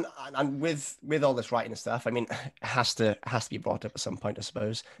 And with all this writing and stuff, I mean, it has to be brought up at some point, I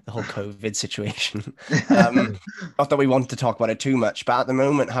suppose. The whole COVID situation. Not that we want to talk about it too much, but at the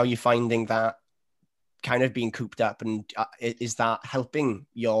moment, how are you finding that kind of being cooped up, and is that helping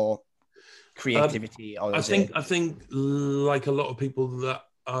your creativity? Or I think like a lot of people that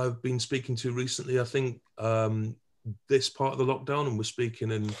I've been speaking to recently, I think this part of the lockdown, and we're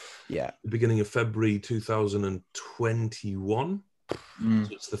speaking in the beginning of February 2021. So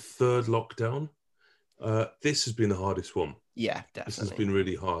it's the third lockdown. This has been the hardest one. Yeah, definitely. This has been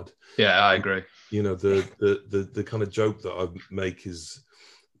really hard. Yeah, I agree. The kind of joke that I make is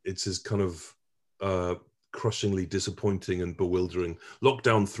it's as kind of crushingly disappointing and bewildering.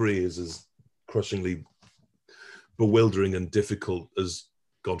 Lockdown 3 is as crushingly bewildering and difficult as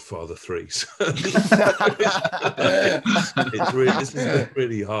Godfather 3. So it's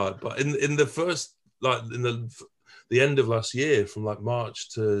really hard. But in the first, in the end of last year, from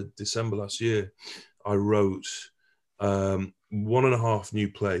March to December last year, I wrote 1.5 new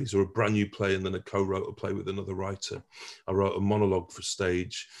plays, or a brand new play, and then I co-wrote a play with another writer. I wrote a monologue for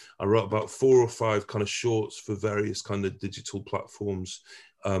stage. I wrote about 4 or 5 kind of shorts for various kind of digital platforms.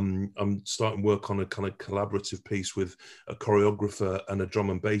 I'm starting work on a kind of collaborative piece with a choreographer and a drum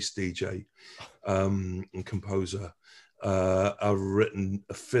and bass DJ and composer. I've written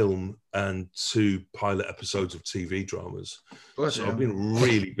a film and 2 pilot episodes of TV dramas. So I've been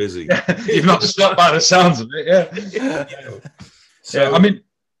really busy. You've not stopped by the sounds of it, yeah. So I mean,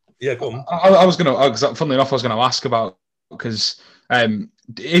 Yeah, go on. I was going to, funnily enough, I was going to ask about, because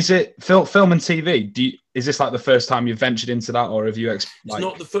is it film and TV? Is this like the first time you've ventured into that, or have you? It's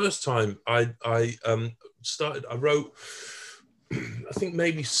not the first time. I started. I wrote, I think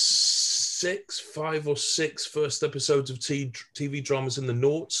maybe 5 or 6 first episodes of TV dramas in the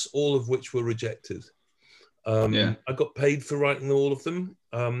noughts, all of which were rejected. I got paid for writing all of them,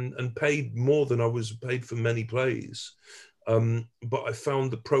 and paid more than I was paid for many plays. But I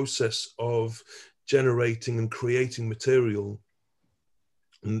found the process of generating and creating material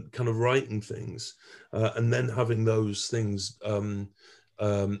and kind of writing things, and then having those things,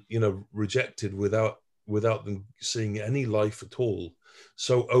 rejected without them seeing any life at all,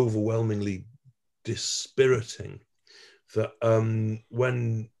 so overwhelmingly dispiriting that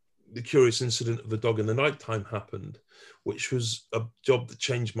when the curious incident of the dog in the nighttime happened, which was a job that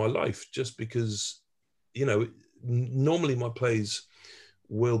changed my life, just because, normally my plays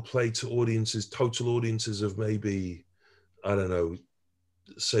will play to total audiences of maybe, I don't know,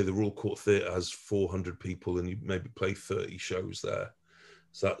 say the Royal Court Theatre has 400 people and you maybe play 30 shows there.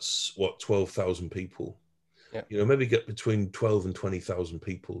 So that's 12,000 people. Yeah. Maybe get between 12 and 20,000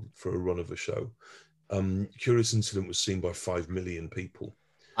 people for a run of a show. Curious Incident was seen by 5 million people.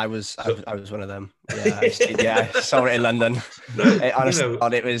 I was one of them. Yeah, I saw it in London. Honestly,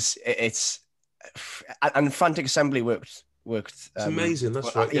 it's and Frantic Assembly worked. It's amazing.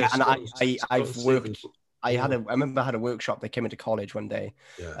 That's right. Yeah, and I've worked. I remember I had a workshop. They came into college one day,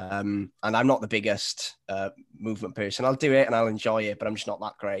 and I'm not the biggest movement person. I'll do it and I'll enjoy it, but I'm just not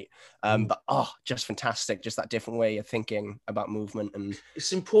that great. But just fantastic, just that different way of thinking about movement, and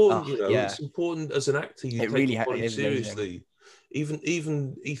it's important. It's important as an actor. You take really it seriously. Even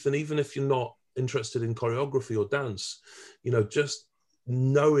Ethan, even if you're not interested in choreography or dance, just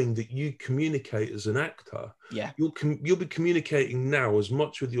knowing that you communicate as an actor, you'll be communicating now as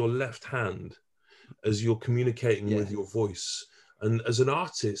much with your left hand as you're communicating with your voice. And as an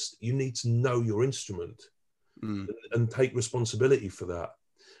artist, you need to know your instrument and take responsibility for that.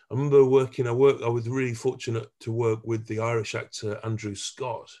 I remember I was really fortunate to work with the Irish actor Andrew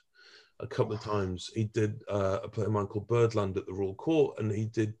Scott a couple of times. He did a play of mine called Birdland at the Royal Court, and he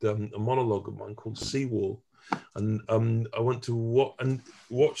did a monologue of mine called Seawall. And I went to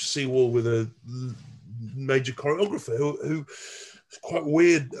watch Seawall with a major choreographer who quite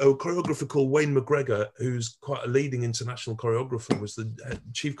weird, a choreographer called Wayne McGregor, who's quite a leading international choreographer, was the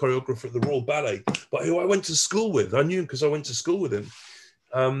chief choreographer at the Royal Ballet, but who I went to school with. I knew him because I went to school with him.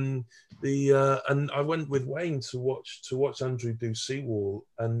 And I went with Wayne to watch Andrew do Seawall,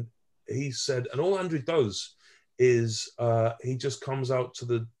 and he said, and all Andrew does is he just comes out to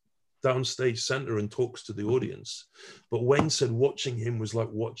the downstage center and talks to the audience. But Wayne said watching him was like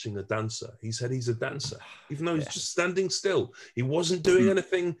watching a dancer. He said he's a dancer, even though he's just standing still. He wasn't doing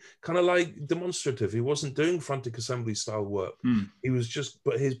anything kind of like demonstrative. He wasn't doing Frantic Assembly style work. He was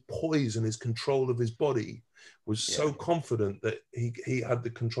but his poise and his control of his body was so confident that he had the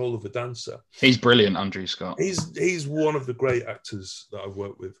control of a dancer. He's brilliant, Andrew Scott. He's one of the great actors that I've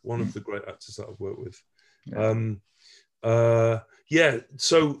worked with. One of the great actors that I've worked with.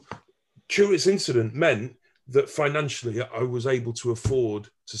 So Curious Incident meant that financially I was able to afford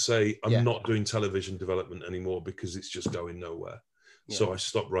to say, I'm not doing television development anymore because it's just going nowhere. So I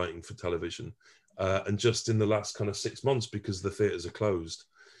stopped writing for television. And just in the last kind of 6 months, because the theatres are closed,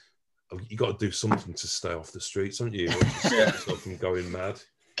 you got to do something to stay off the streets, haven't you? Or to stop yourself from going mad.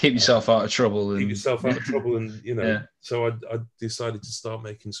 Keep yourself out of trouble. So I decided to start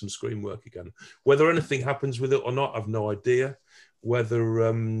making some screen work again. Whether anything happens with it or not, I've no idea. Whether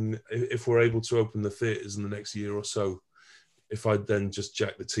if we're able to open the theatres in the next year or so, if I then just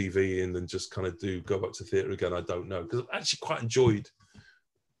jack the TV in and just kind of go back to theatre again, I don't know. Because I've actually quite enjoyed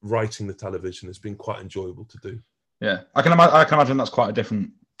writing the television. It's been quite enjoyable to do. Yeah, I can imagine that's quite a different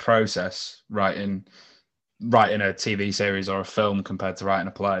process, writing a TV series or a film compared to writing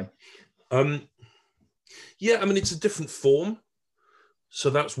a play. It's a different form. So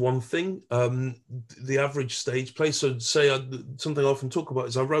that's one thing. The average stage play. So something I often talk about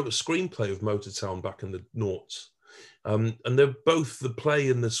is I wrote a screenplay of Motortown back in the noughts. And they're both, the play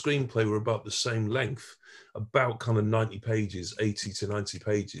and the screenplay were about the same length, about kind of 90 pages, 80 to 90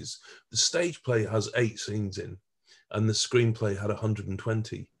 pages. The stage play has 8 scenes in, and the screenplay had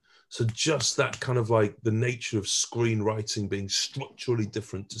 120. So just that kind of like the nature of screenwriting being structurally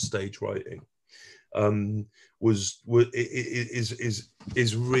different to stage writing is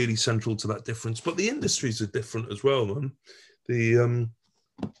really central to that difference. But the industries are different as well, man.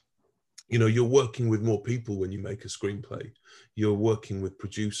 You're working with more people when you make a screenplay. You're working with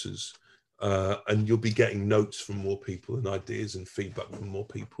producers. and you'll be getting notes from more people and ideas and feedback from more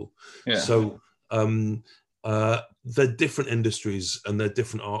people. Yeah. So they're different industries and they're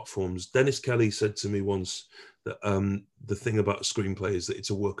different art forms. Dennis Kelly said to me once that the thing about a screenplay is that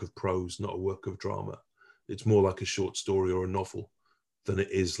it's a work of prose, not a work of drama. It's more like a short story or a novel than it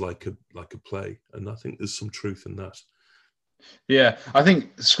is like a play. And I think there's some truth in that. Yeah, I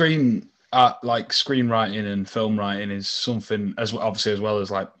think screenwriting and film writing is something as obviously as well as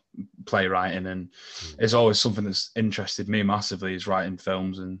like playwriting, and it's always something that's interested me massively, is writing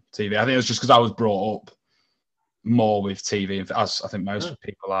films and TV. I think it's just because I was brought up more with TV, and as I think most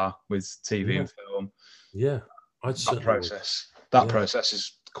people are with TV and film. Yeah, that process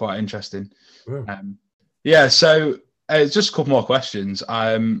is quite interesting. So just a couple more questions.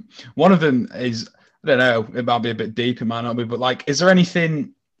 One of them is, I don't know, it might be a bit deep, it might not be, but like, is there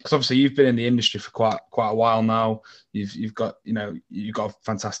anything? Because obviously you've been in the industry for quite a while now. You've got a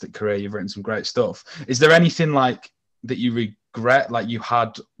fantastic career. You've written some great stuff. Is there anything like that you regret, like you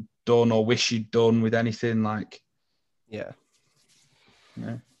had done or wish you'd done with anything? Like, yeah.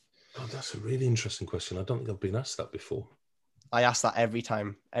 Oh, that's a really interesting question. I don't think I've been asked that before. I ask that every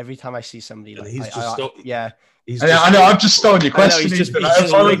time I see somebody. And like, he's just stopped. Yeah. I know. I've just stolen your question. He's just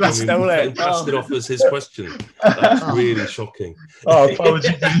stole it. Passed it off as his question. That's really shocking. Oh,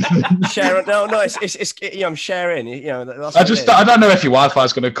 apologies. Sharing? No. It's I'm sharing. That's I don't know if your Wi-Fi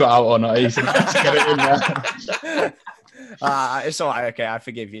is going to cut out or not. Ethan. Let's get it in there. It's all right. Okay, I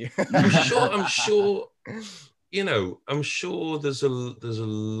forgive you. I'm sure. I'm sure there's a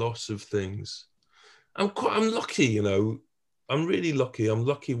lot of things. I'm lucky. I'm really lucky. I'm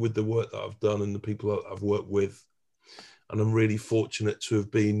lucky with the work that I've done and the people that I've worked with. And I'm really fortunate to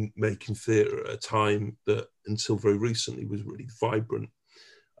have been making theatre at a time that until very recently was really vibrant.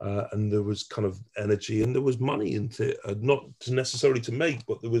 And there was kind of energy and there was money in theatre, not necessarily to make,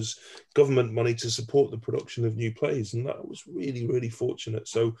 but there was government money to support the production of new plays. And that was really, really fortunate.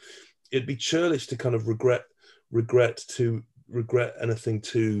 So it'd be churlish to kind of regret anything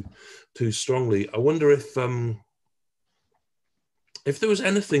too strongly. I wonder if there was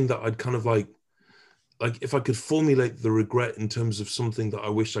anything that I'd kind of like if I could formulate the regret in terms of something that I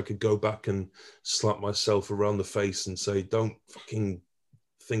wish I could go back and slap myself around the face and say, don't fucking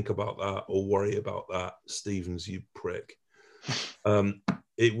think about that or worry about that, Stevens, you prick.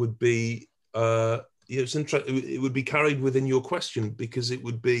 It would be, it's interesting. It would be carried within your question, because it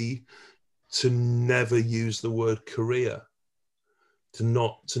would be to never use the word career, to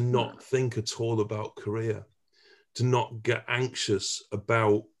not think at all about career, to not get anxious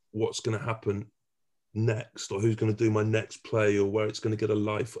about what's going to happen next or who's going to do my next play or where it's going to get a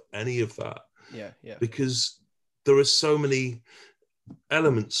life or any of that. Yeah. Because there are so many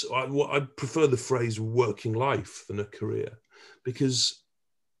elements. I prefer the phrase working life than a career, because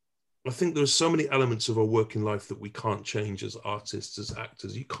I think there are so many elements of our working life that we can't change as artists, as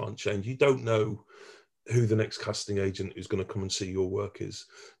actors. You can't change. You don't know who the next casting agent who's going to come and see your work is.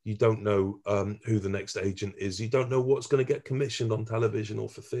 You don't know who the next agent is. You don't know what's going to get commissioned on television or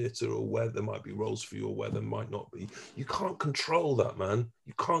for theatre, or where there might be roles for you or where there might not be. You can't control that, man.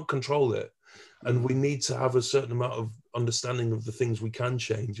 You can't control it. And we need to have a certain amount of understanding of the things we can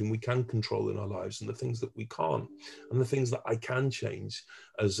change and we can control in our lives, and the things that we can't. And the things that I can change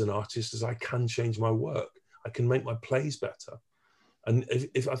as an artist is I can change my work. I can make my plays better. And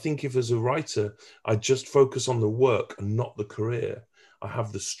if I think if as a writer, I just focus on the work and not the career, I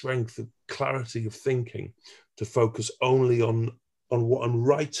have the strength, the clarity of thinking to focus only on what I'm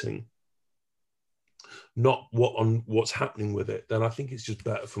writing, not what's happening with it, then I think it's just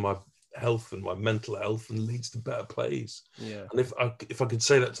better for my health and my mental health and leads to better plays. Yeah. And if I could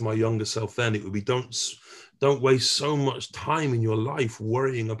say that to my younger self then, it would be don't waste so much time in your life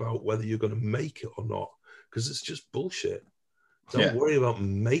worrying about whether you're going to make it or not, because it's just bullshit. Don't worry about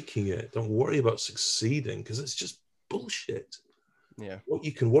making it. Don't worry about succeeding, because it's just bullshit. Yeah. What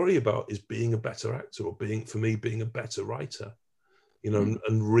you can worry about is being a better actor, or being a better writer,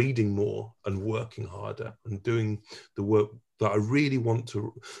 and reading more and working harder and doing the work that I really want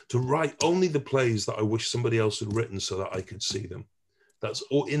to write only the plays that I wish somebody else had written so that I could see them. That's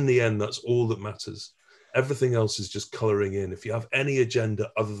all. In the end, that's all that matters. Everything else is just coloring in. If you have any agenda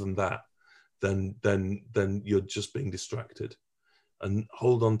other than that, then you're just being distracted. And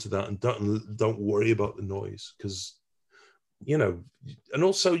hold on to that, and don't worry about the noise, because and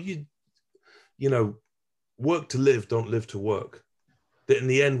also work to live, don't live to work. That in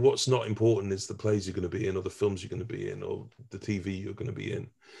the end, what's not important is the plays you're going to be in, or the films you're going to be in, or the TV you're going to be in.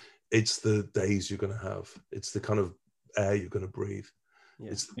 It's the days you're going to have. It's the kind of air you're going to breathe. Yeah.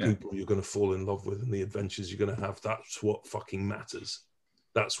 It's the people you're going to fall in love with and the adventures you're going to have. That's what fucking matters.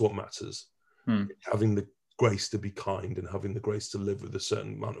 That's what matters. Having the grace to be kind and having the grace to live with a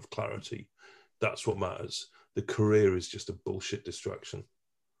certain amount of clarity. That's what matters. The career is just a bullshit distraction.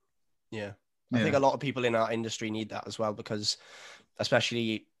 Yeah. I think a lot of people in our industry need that as well, because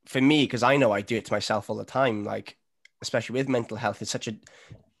especially for me, because I know I do it to myself all the time, like, especially with mental health, it's such a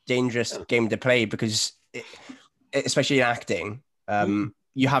dangerous game to play because especially in acting,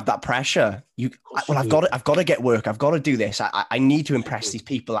 you have that pressure. I've got to get work. I've got to do this. I need to impress these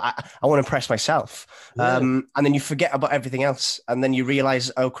people. I want to impress myself. And then you forget about everything else. And then you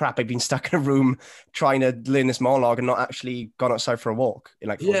realize, oh crap, I've been stuck in a room trying to learn this monologue and not actually gone outside for a walk in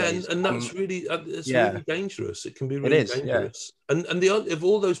like 4 days. And that's really, really dangerous. It can be really dangerous. And of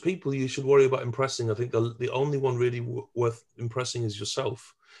all those people you should worry about impressing, I think the only one really worth impressing is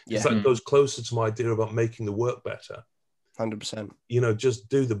yourself. Because that goes closer to my idea about making the work better. 100%. Just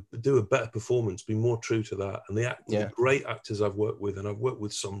do a better performance, be more true to that. And the great actors I've worked with, and I've worked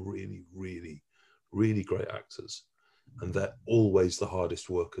with some really, really, really great actors, and they're always the hardest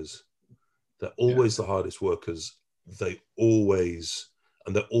workers. They're always the hardest workers. They're always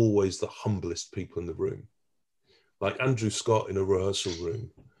the humblest people in the room. Like Andrew Scott in a rehearsal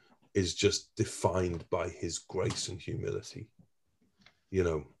room is just defined by his grace and humility.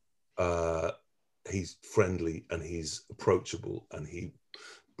 He's friendly and he's approachable and he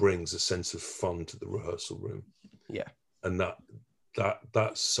brings a sense of fun to the rehearsal room. Yeah. And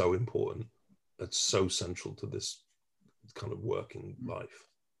that's so important. That's so central to this kind of working life.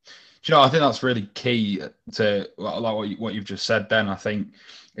 Do you know, I think that's really key to like what you've just said then. I think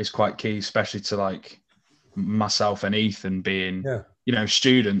is quite key, especially to like myself and Ethan being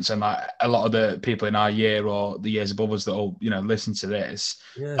students, and like a lot of the people in our year or the years above us that all listen to this.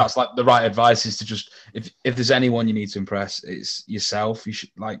 That's like the right advice is to just if there's anyone you need to impress, it's yourself. You should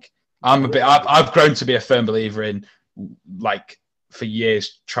I've grown to be a firm believer in, like, for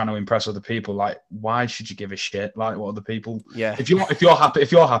years trying to impress other people. Like, why should you give a shit like what other people? If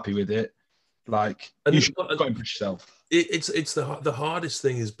you're happy with it, like, and you should go and impress yourself. It's the hardest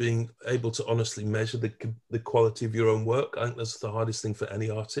thing is being able to honestly measure the quality of your own work. I think that's the hardest thing for any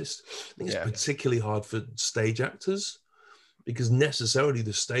artist. I think it's particularly hard for stage actors, because necessarily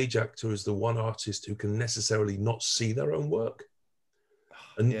the stage actor is the one artist who can necessarily not see their own work.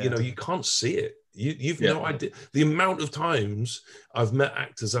 And you can't see it. You've no idea the amount of times I've met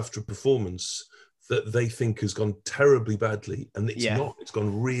actors after a performance that they think has gone terribly badly, and it's not. It's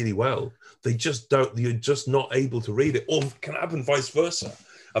gone really well. They just don't. You're just not able to read it, or can happen vice versa.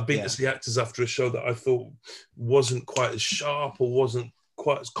 I've been to see actors after a show that I thought wasn't quite as sharp or wasn't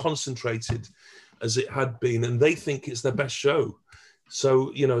quite as concentrated as it had been, and they think it's their best show.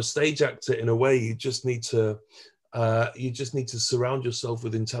 So a stage actor, in a way, you just need to surround yourself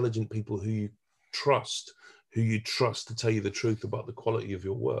with intelligent people who you trust to tell you the truth about the quality of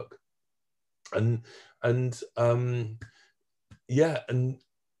your work. And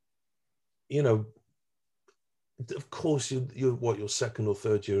of course you're your second or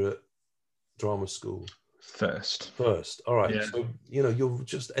third year at drama school. First. All right. So you're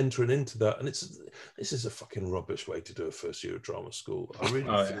just entering into that, and this is a fucking rubbish way to do a first year at drama school. I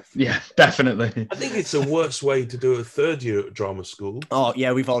really definitely. I think it's a worse way to do a third year at drama school. Oh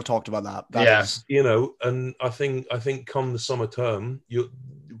yeah, we've all talked about that. And I think come the summer term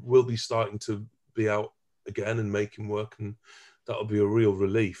we'll be starting to be out again and making work, and that'll be a real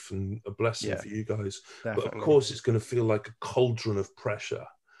relief and a blessing for you guys. Definitely. But of course it's going to feel like a cauldron of pressure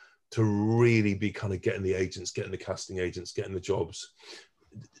to really be kind of getting the agents, getting the casting agents, getting the jobs.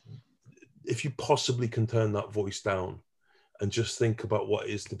 If you possibly can turn that voice down and just think about what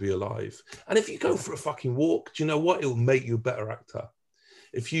it is to be alive. And if you go for a fucking walk, do you know what? It will make you a better actor.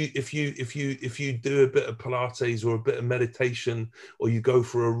 If you do a bit of Pilates or a bit of meditation, or you go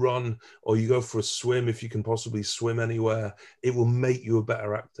for a run, or you go for a swim, if you can possibly swim anywhere, it will make you a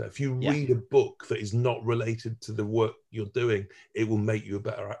better actor. If you read a book that is not related to the work you're doing, it will make you a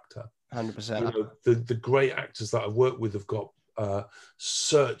better actor. 100%. The great actors that I've worked with have got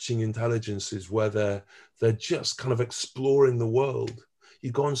searching intelligences where they're just kind of exploring the world. You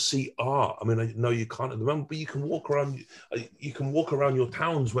go and see art. I mean, I know you can't at the moment, but you can walk around. You can walk around your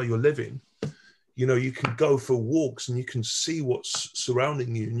towns where you're living. You can go for walks and you can see what's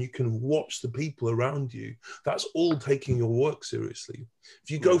surrounding you, and you can watch the people around you. That's all taking your work seriously.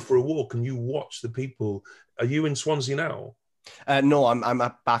 If you go for a walk and you watch the people, are you in Swansea now? No, I'm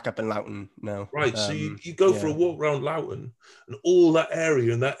back up in Loughton now. Right, so you go for a walk around Loughton, and all that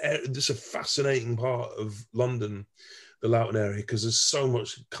area, it's a fascinating part of London, the Loughton area, because there's so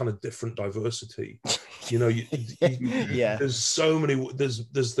much kind of different diversity. There's so many.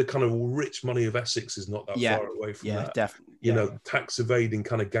 There's the kind of rich money of Essex is not that far away from that. you know, tax evading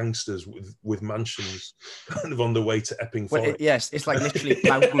kind of gangsters with mansions kind of on the way to Epping Forest. Yes, it's like literally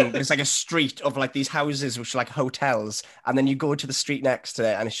Bloughton. There's like a street of like these houses which are like hotels, and then you go to the street next to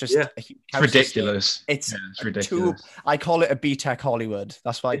it, and it's just it's ridiculous. It's ridiculous. I call it a B-Tech Hollywood.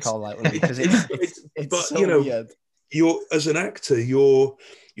 That's why I call that one, because it's so, you know, weird. You're, as an actor, your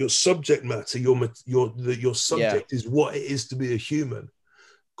subject matter, your subject is what it is to be a human.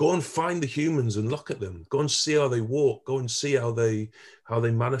 Go and find the humans and look at them. Go and see how they walk. Go and see how they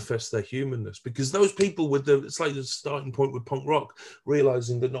manifest their humanness. Because those people it's like the starting point with punk rock,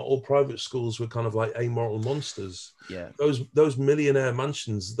 realizing that not all private schools were kind of like amoral monsters. Yeah. Those millionaire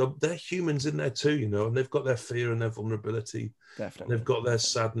mansions, they're humans in there too, you know, and they've got their fear and their vulnerability. Definitely. They've got their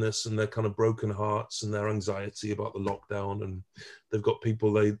sadness and their kind of broken hearts and their anxiety about the lockdown, and they've got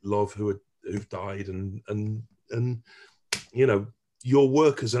people they love who've died, and you know, your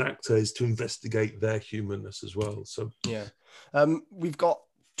work as an actor is to investigate their humanness as well. So yeah, we've got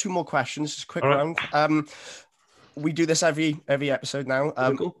 2 more questions, just a quick round. We do this every episode now.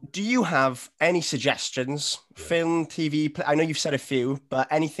 Cool. Do you have any suggestions, film, TV? I know you've said a few, but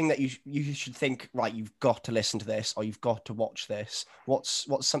anything that you should think, right, you've got to listen to this or you've got to watch this? What's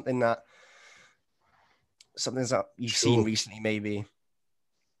something that you've seen recently, maybe?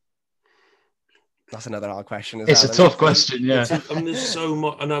 That's another hard question. It's a tough question, yeah. There's so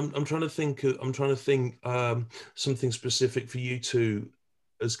much, and I'm trying to think. Something specific for you two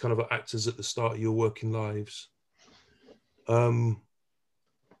as kind of actors at the start of your working lives. So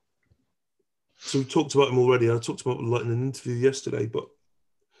we talked about him already. I talked about him in an interview yesterday, but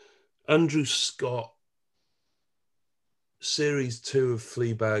Andrew Scott, series 2 of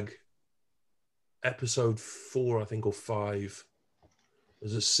Fleabag, episode 4, I think, or 5.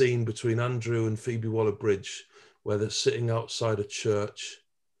 There's a scene between Andrew and Phoebe Waller-Bridge where they're sitting outside a church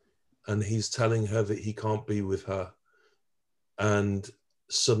and he's telling her that he can't be with her. And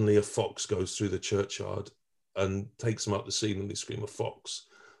suddenly a fox goes through the churchyard and takes them out the scene, and they scream, "A fox."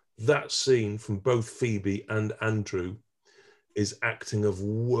 That scene from both Phoebe and Andrew is acting of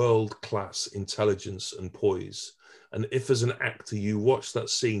world-class intelligence and poise. And if as an actor you watch that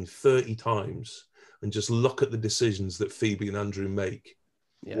scene 30 times and just look at the decisions that Phoebe and Andrew make,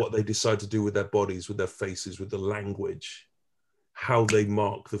 what they decide to do with their bodies, with their faces, with the language, how they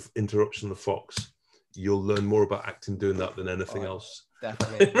mark the interruption of the fox, you'll learn more about acting doing that than anything else.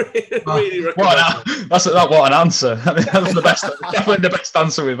 Definitely. Really what an answer. I mean, that's definitely the best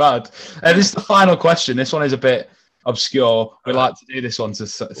answer we've had. This is the final question. This one is a bit obscure. We like to do this one to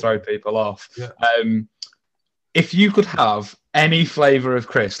throw people off. Yeah. If you could have any flavour of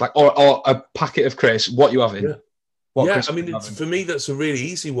crisp, like or a packet of crisp, what you having? Yeah. I mean, for me, that's a really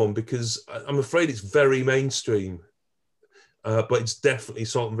easy one because I'm afraid it's very mainstream, but it's definitely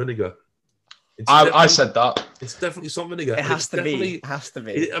salt and vinegar. I said that. It's definitely salt and vinegar. It has to be. It has to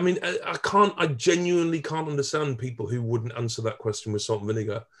be. I mean, I genuinely can't understand people who wouldn't answer that question with salt and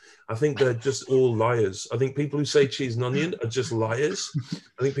vinegar. I think they're just all liars. I think people who say cheese and onion are just liars.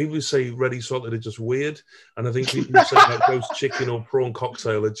 I think people who say ready salted are just weird. And I think people who say like roast chicken or prawn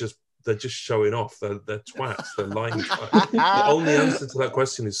cocktail they're just showing off. They're twats. They're lying twats. The only answer to that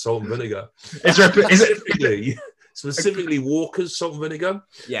question is salt and vinegar. Specifically Walker's salt and vinegar.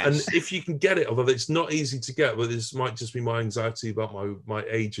 Yes. And if you can get it, although it's not easy to get, but this might just be my anxiety about my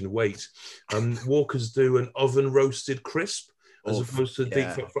age and weight. Walker's do an oven roasted crisp as opposed to deep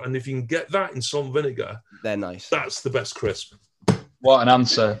fat. And if you can get that in salt and vinegar, they're nice. That's the best crisp. What an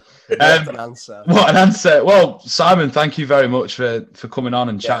answer. What an answer. What an answer. Well, Simon, thank you very much for coming on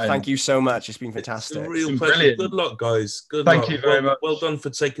and chatting. Thank you so much. It's been fantastic. It's a real pleasure. Brilliant. Good luck, guys. Thank you very much. Well done for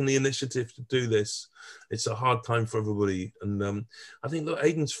taking the initiative to do this. It's a hard time for everybody. And I think, look,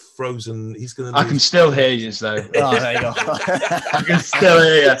 Aidan's frozen. He's going to... I can still hear you, though. Oh, there you go. I can still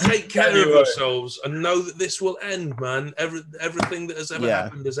hear you. Take care of yourselves and know that this will end, man. Everything that has ever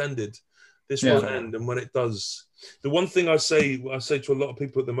happened has ended. This will end. And when it does... The one thing I say to a lot of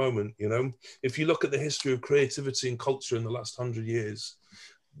people at the moment, you know, if you look at the history of creativity and culture in the last 100 years,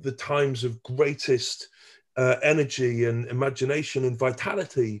 the times of greatest energy and imagination and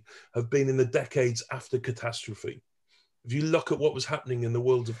vitality have been in the decades after catastrophe. If you look at what was happening in the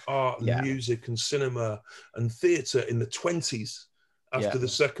world of art and music and cinema and theatre in the 20s, after the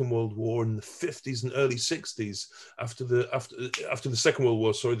Second World War, in the 50s and early 60s, after the Second World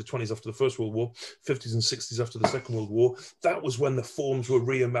War, the 20s after the First World War, 50s and 60s after the Second World War, that was when the forms were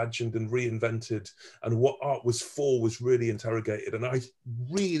reimagined and reinvented, and what art was for was really interrogated. And I'm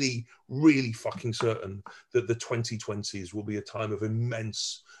really, really fucking certain that the 2020s will be a time of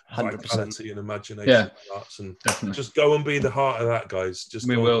immense 100% vitality and imagination and arts. And just go and be the heart of that, guys.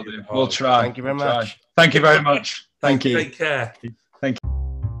 We will do. We'll try. Thank you very much. Thank you very much. Thank you. Take care. Thank you.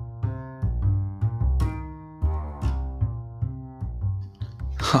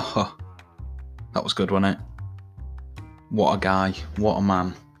 That was good, wasn't it? What a guy, what a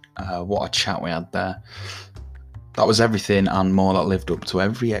man, what a chat we had there. That was everything and more that lived up to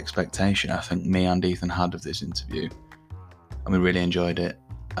every expectation I think me and Ethan had of this interview, and we really enjoyed it.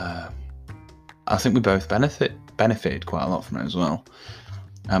 I think we both benefited quite a lot from it as well,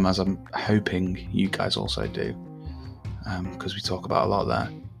 as I'm hoping you guys also do, because we talk about a lot there.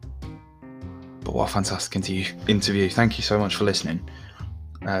 But what a fantastic interview. Thank you so much for listening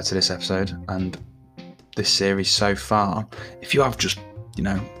to this episode and this series so far. If you have just,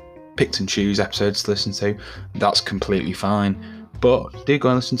 picked and choose episodes to listen to, that's completely fine. But do go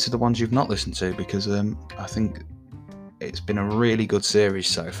and listen to the ones you've not listened to, because I think it's been a really good series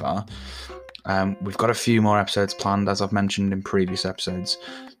so far. We've got a few more episodes planned, as I've mentioned in previous episodes.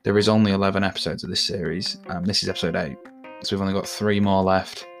 There is only 11 episodes of this series. This is episode 8, so we've only got 3 more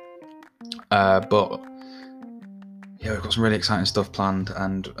left. But yeah, we've got some really exciting stuff planned,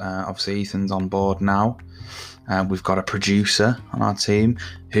 and obviously Ethan's on board now. We've got a producer on our team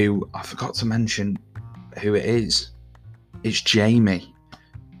who I forgot to mention who it is. It's Jamie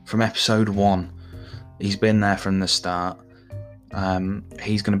from episode 1. He's been there from the start.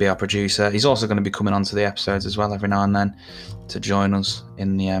 He's going to be our producer. He's also going to be coming onto the episodes as well every now and then to join us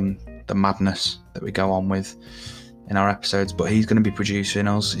in the madness that we go on with in our episodes. But he's going to be producing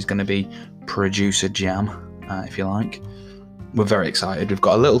us. He's going to be producer Jam, if you like. We're very excited. We've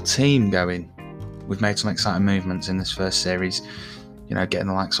got a little team going. We've made some exciting movements in this first series, getting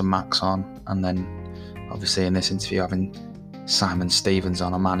the likes of Max on, and then obviously in this interview having Simon Stevens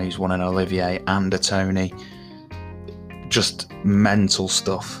on, a man who's won an Olivier and a Tony. Just mental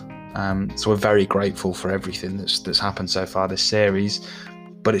stuff. So we're very grateful for everything that's happened so far this series,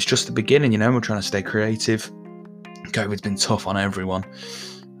 but it's just the beginning. We're trying to stay creative. COVID's been tough on everyone,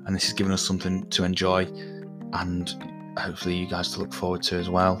 and this has given us something to enjoy, and hopefully you guys to look forward to as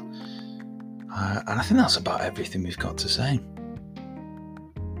well. And I think that's about everything we've got to say.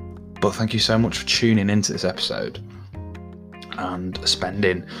 But thank you so much for tuning into this episode and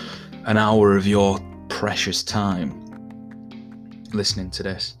spending an hour of your precious time listening to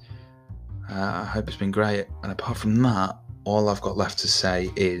this. I hope it's been great. And apart from that, all I've got left to say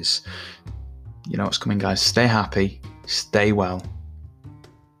is, you know what's coming, guys. Stay happy, stay well.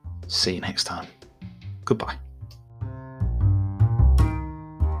 See you next time. Goodbye.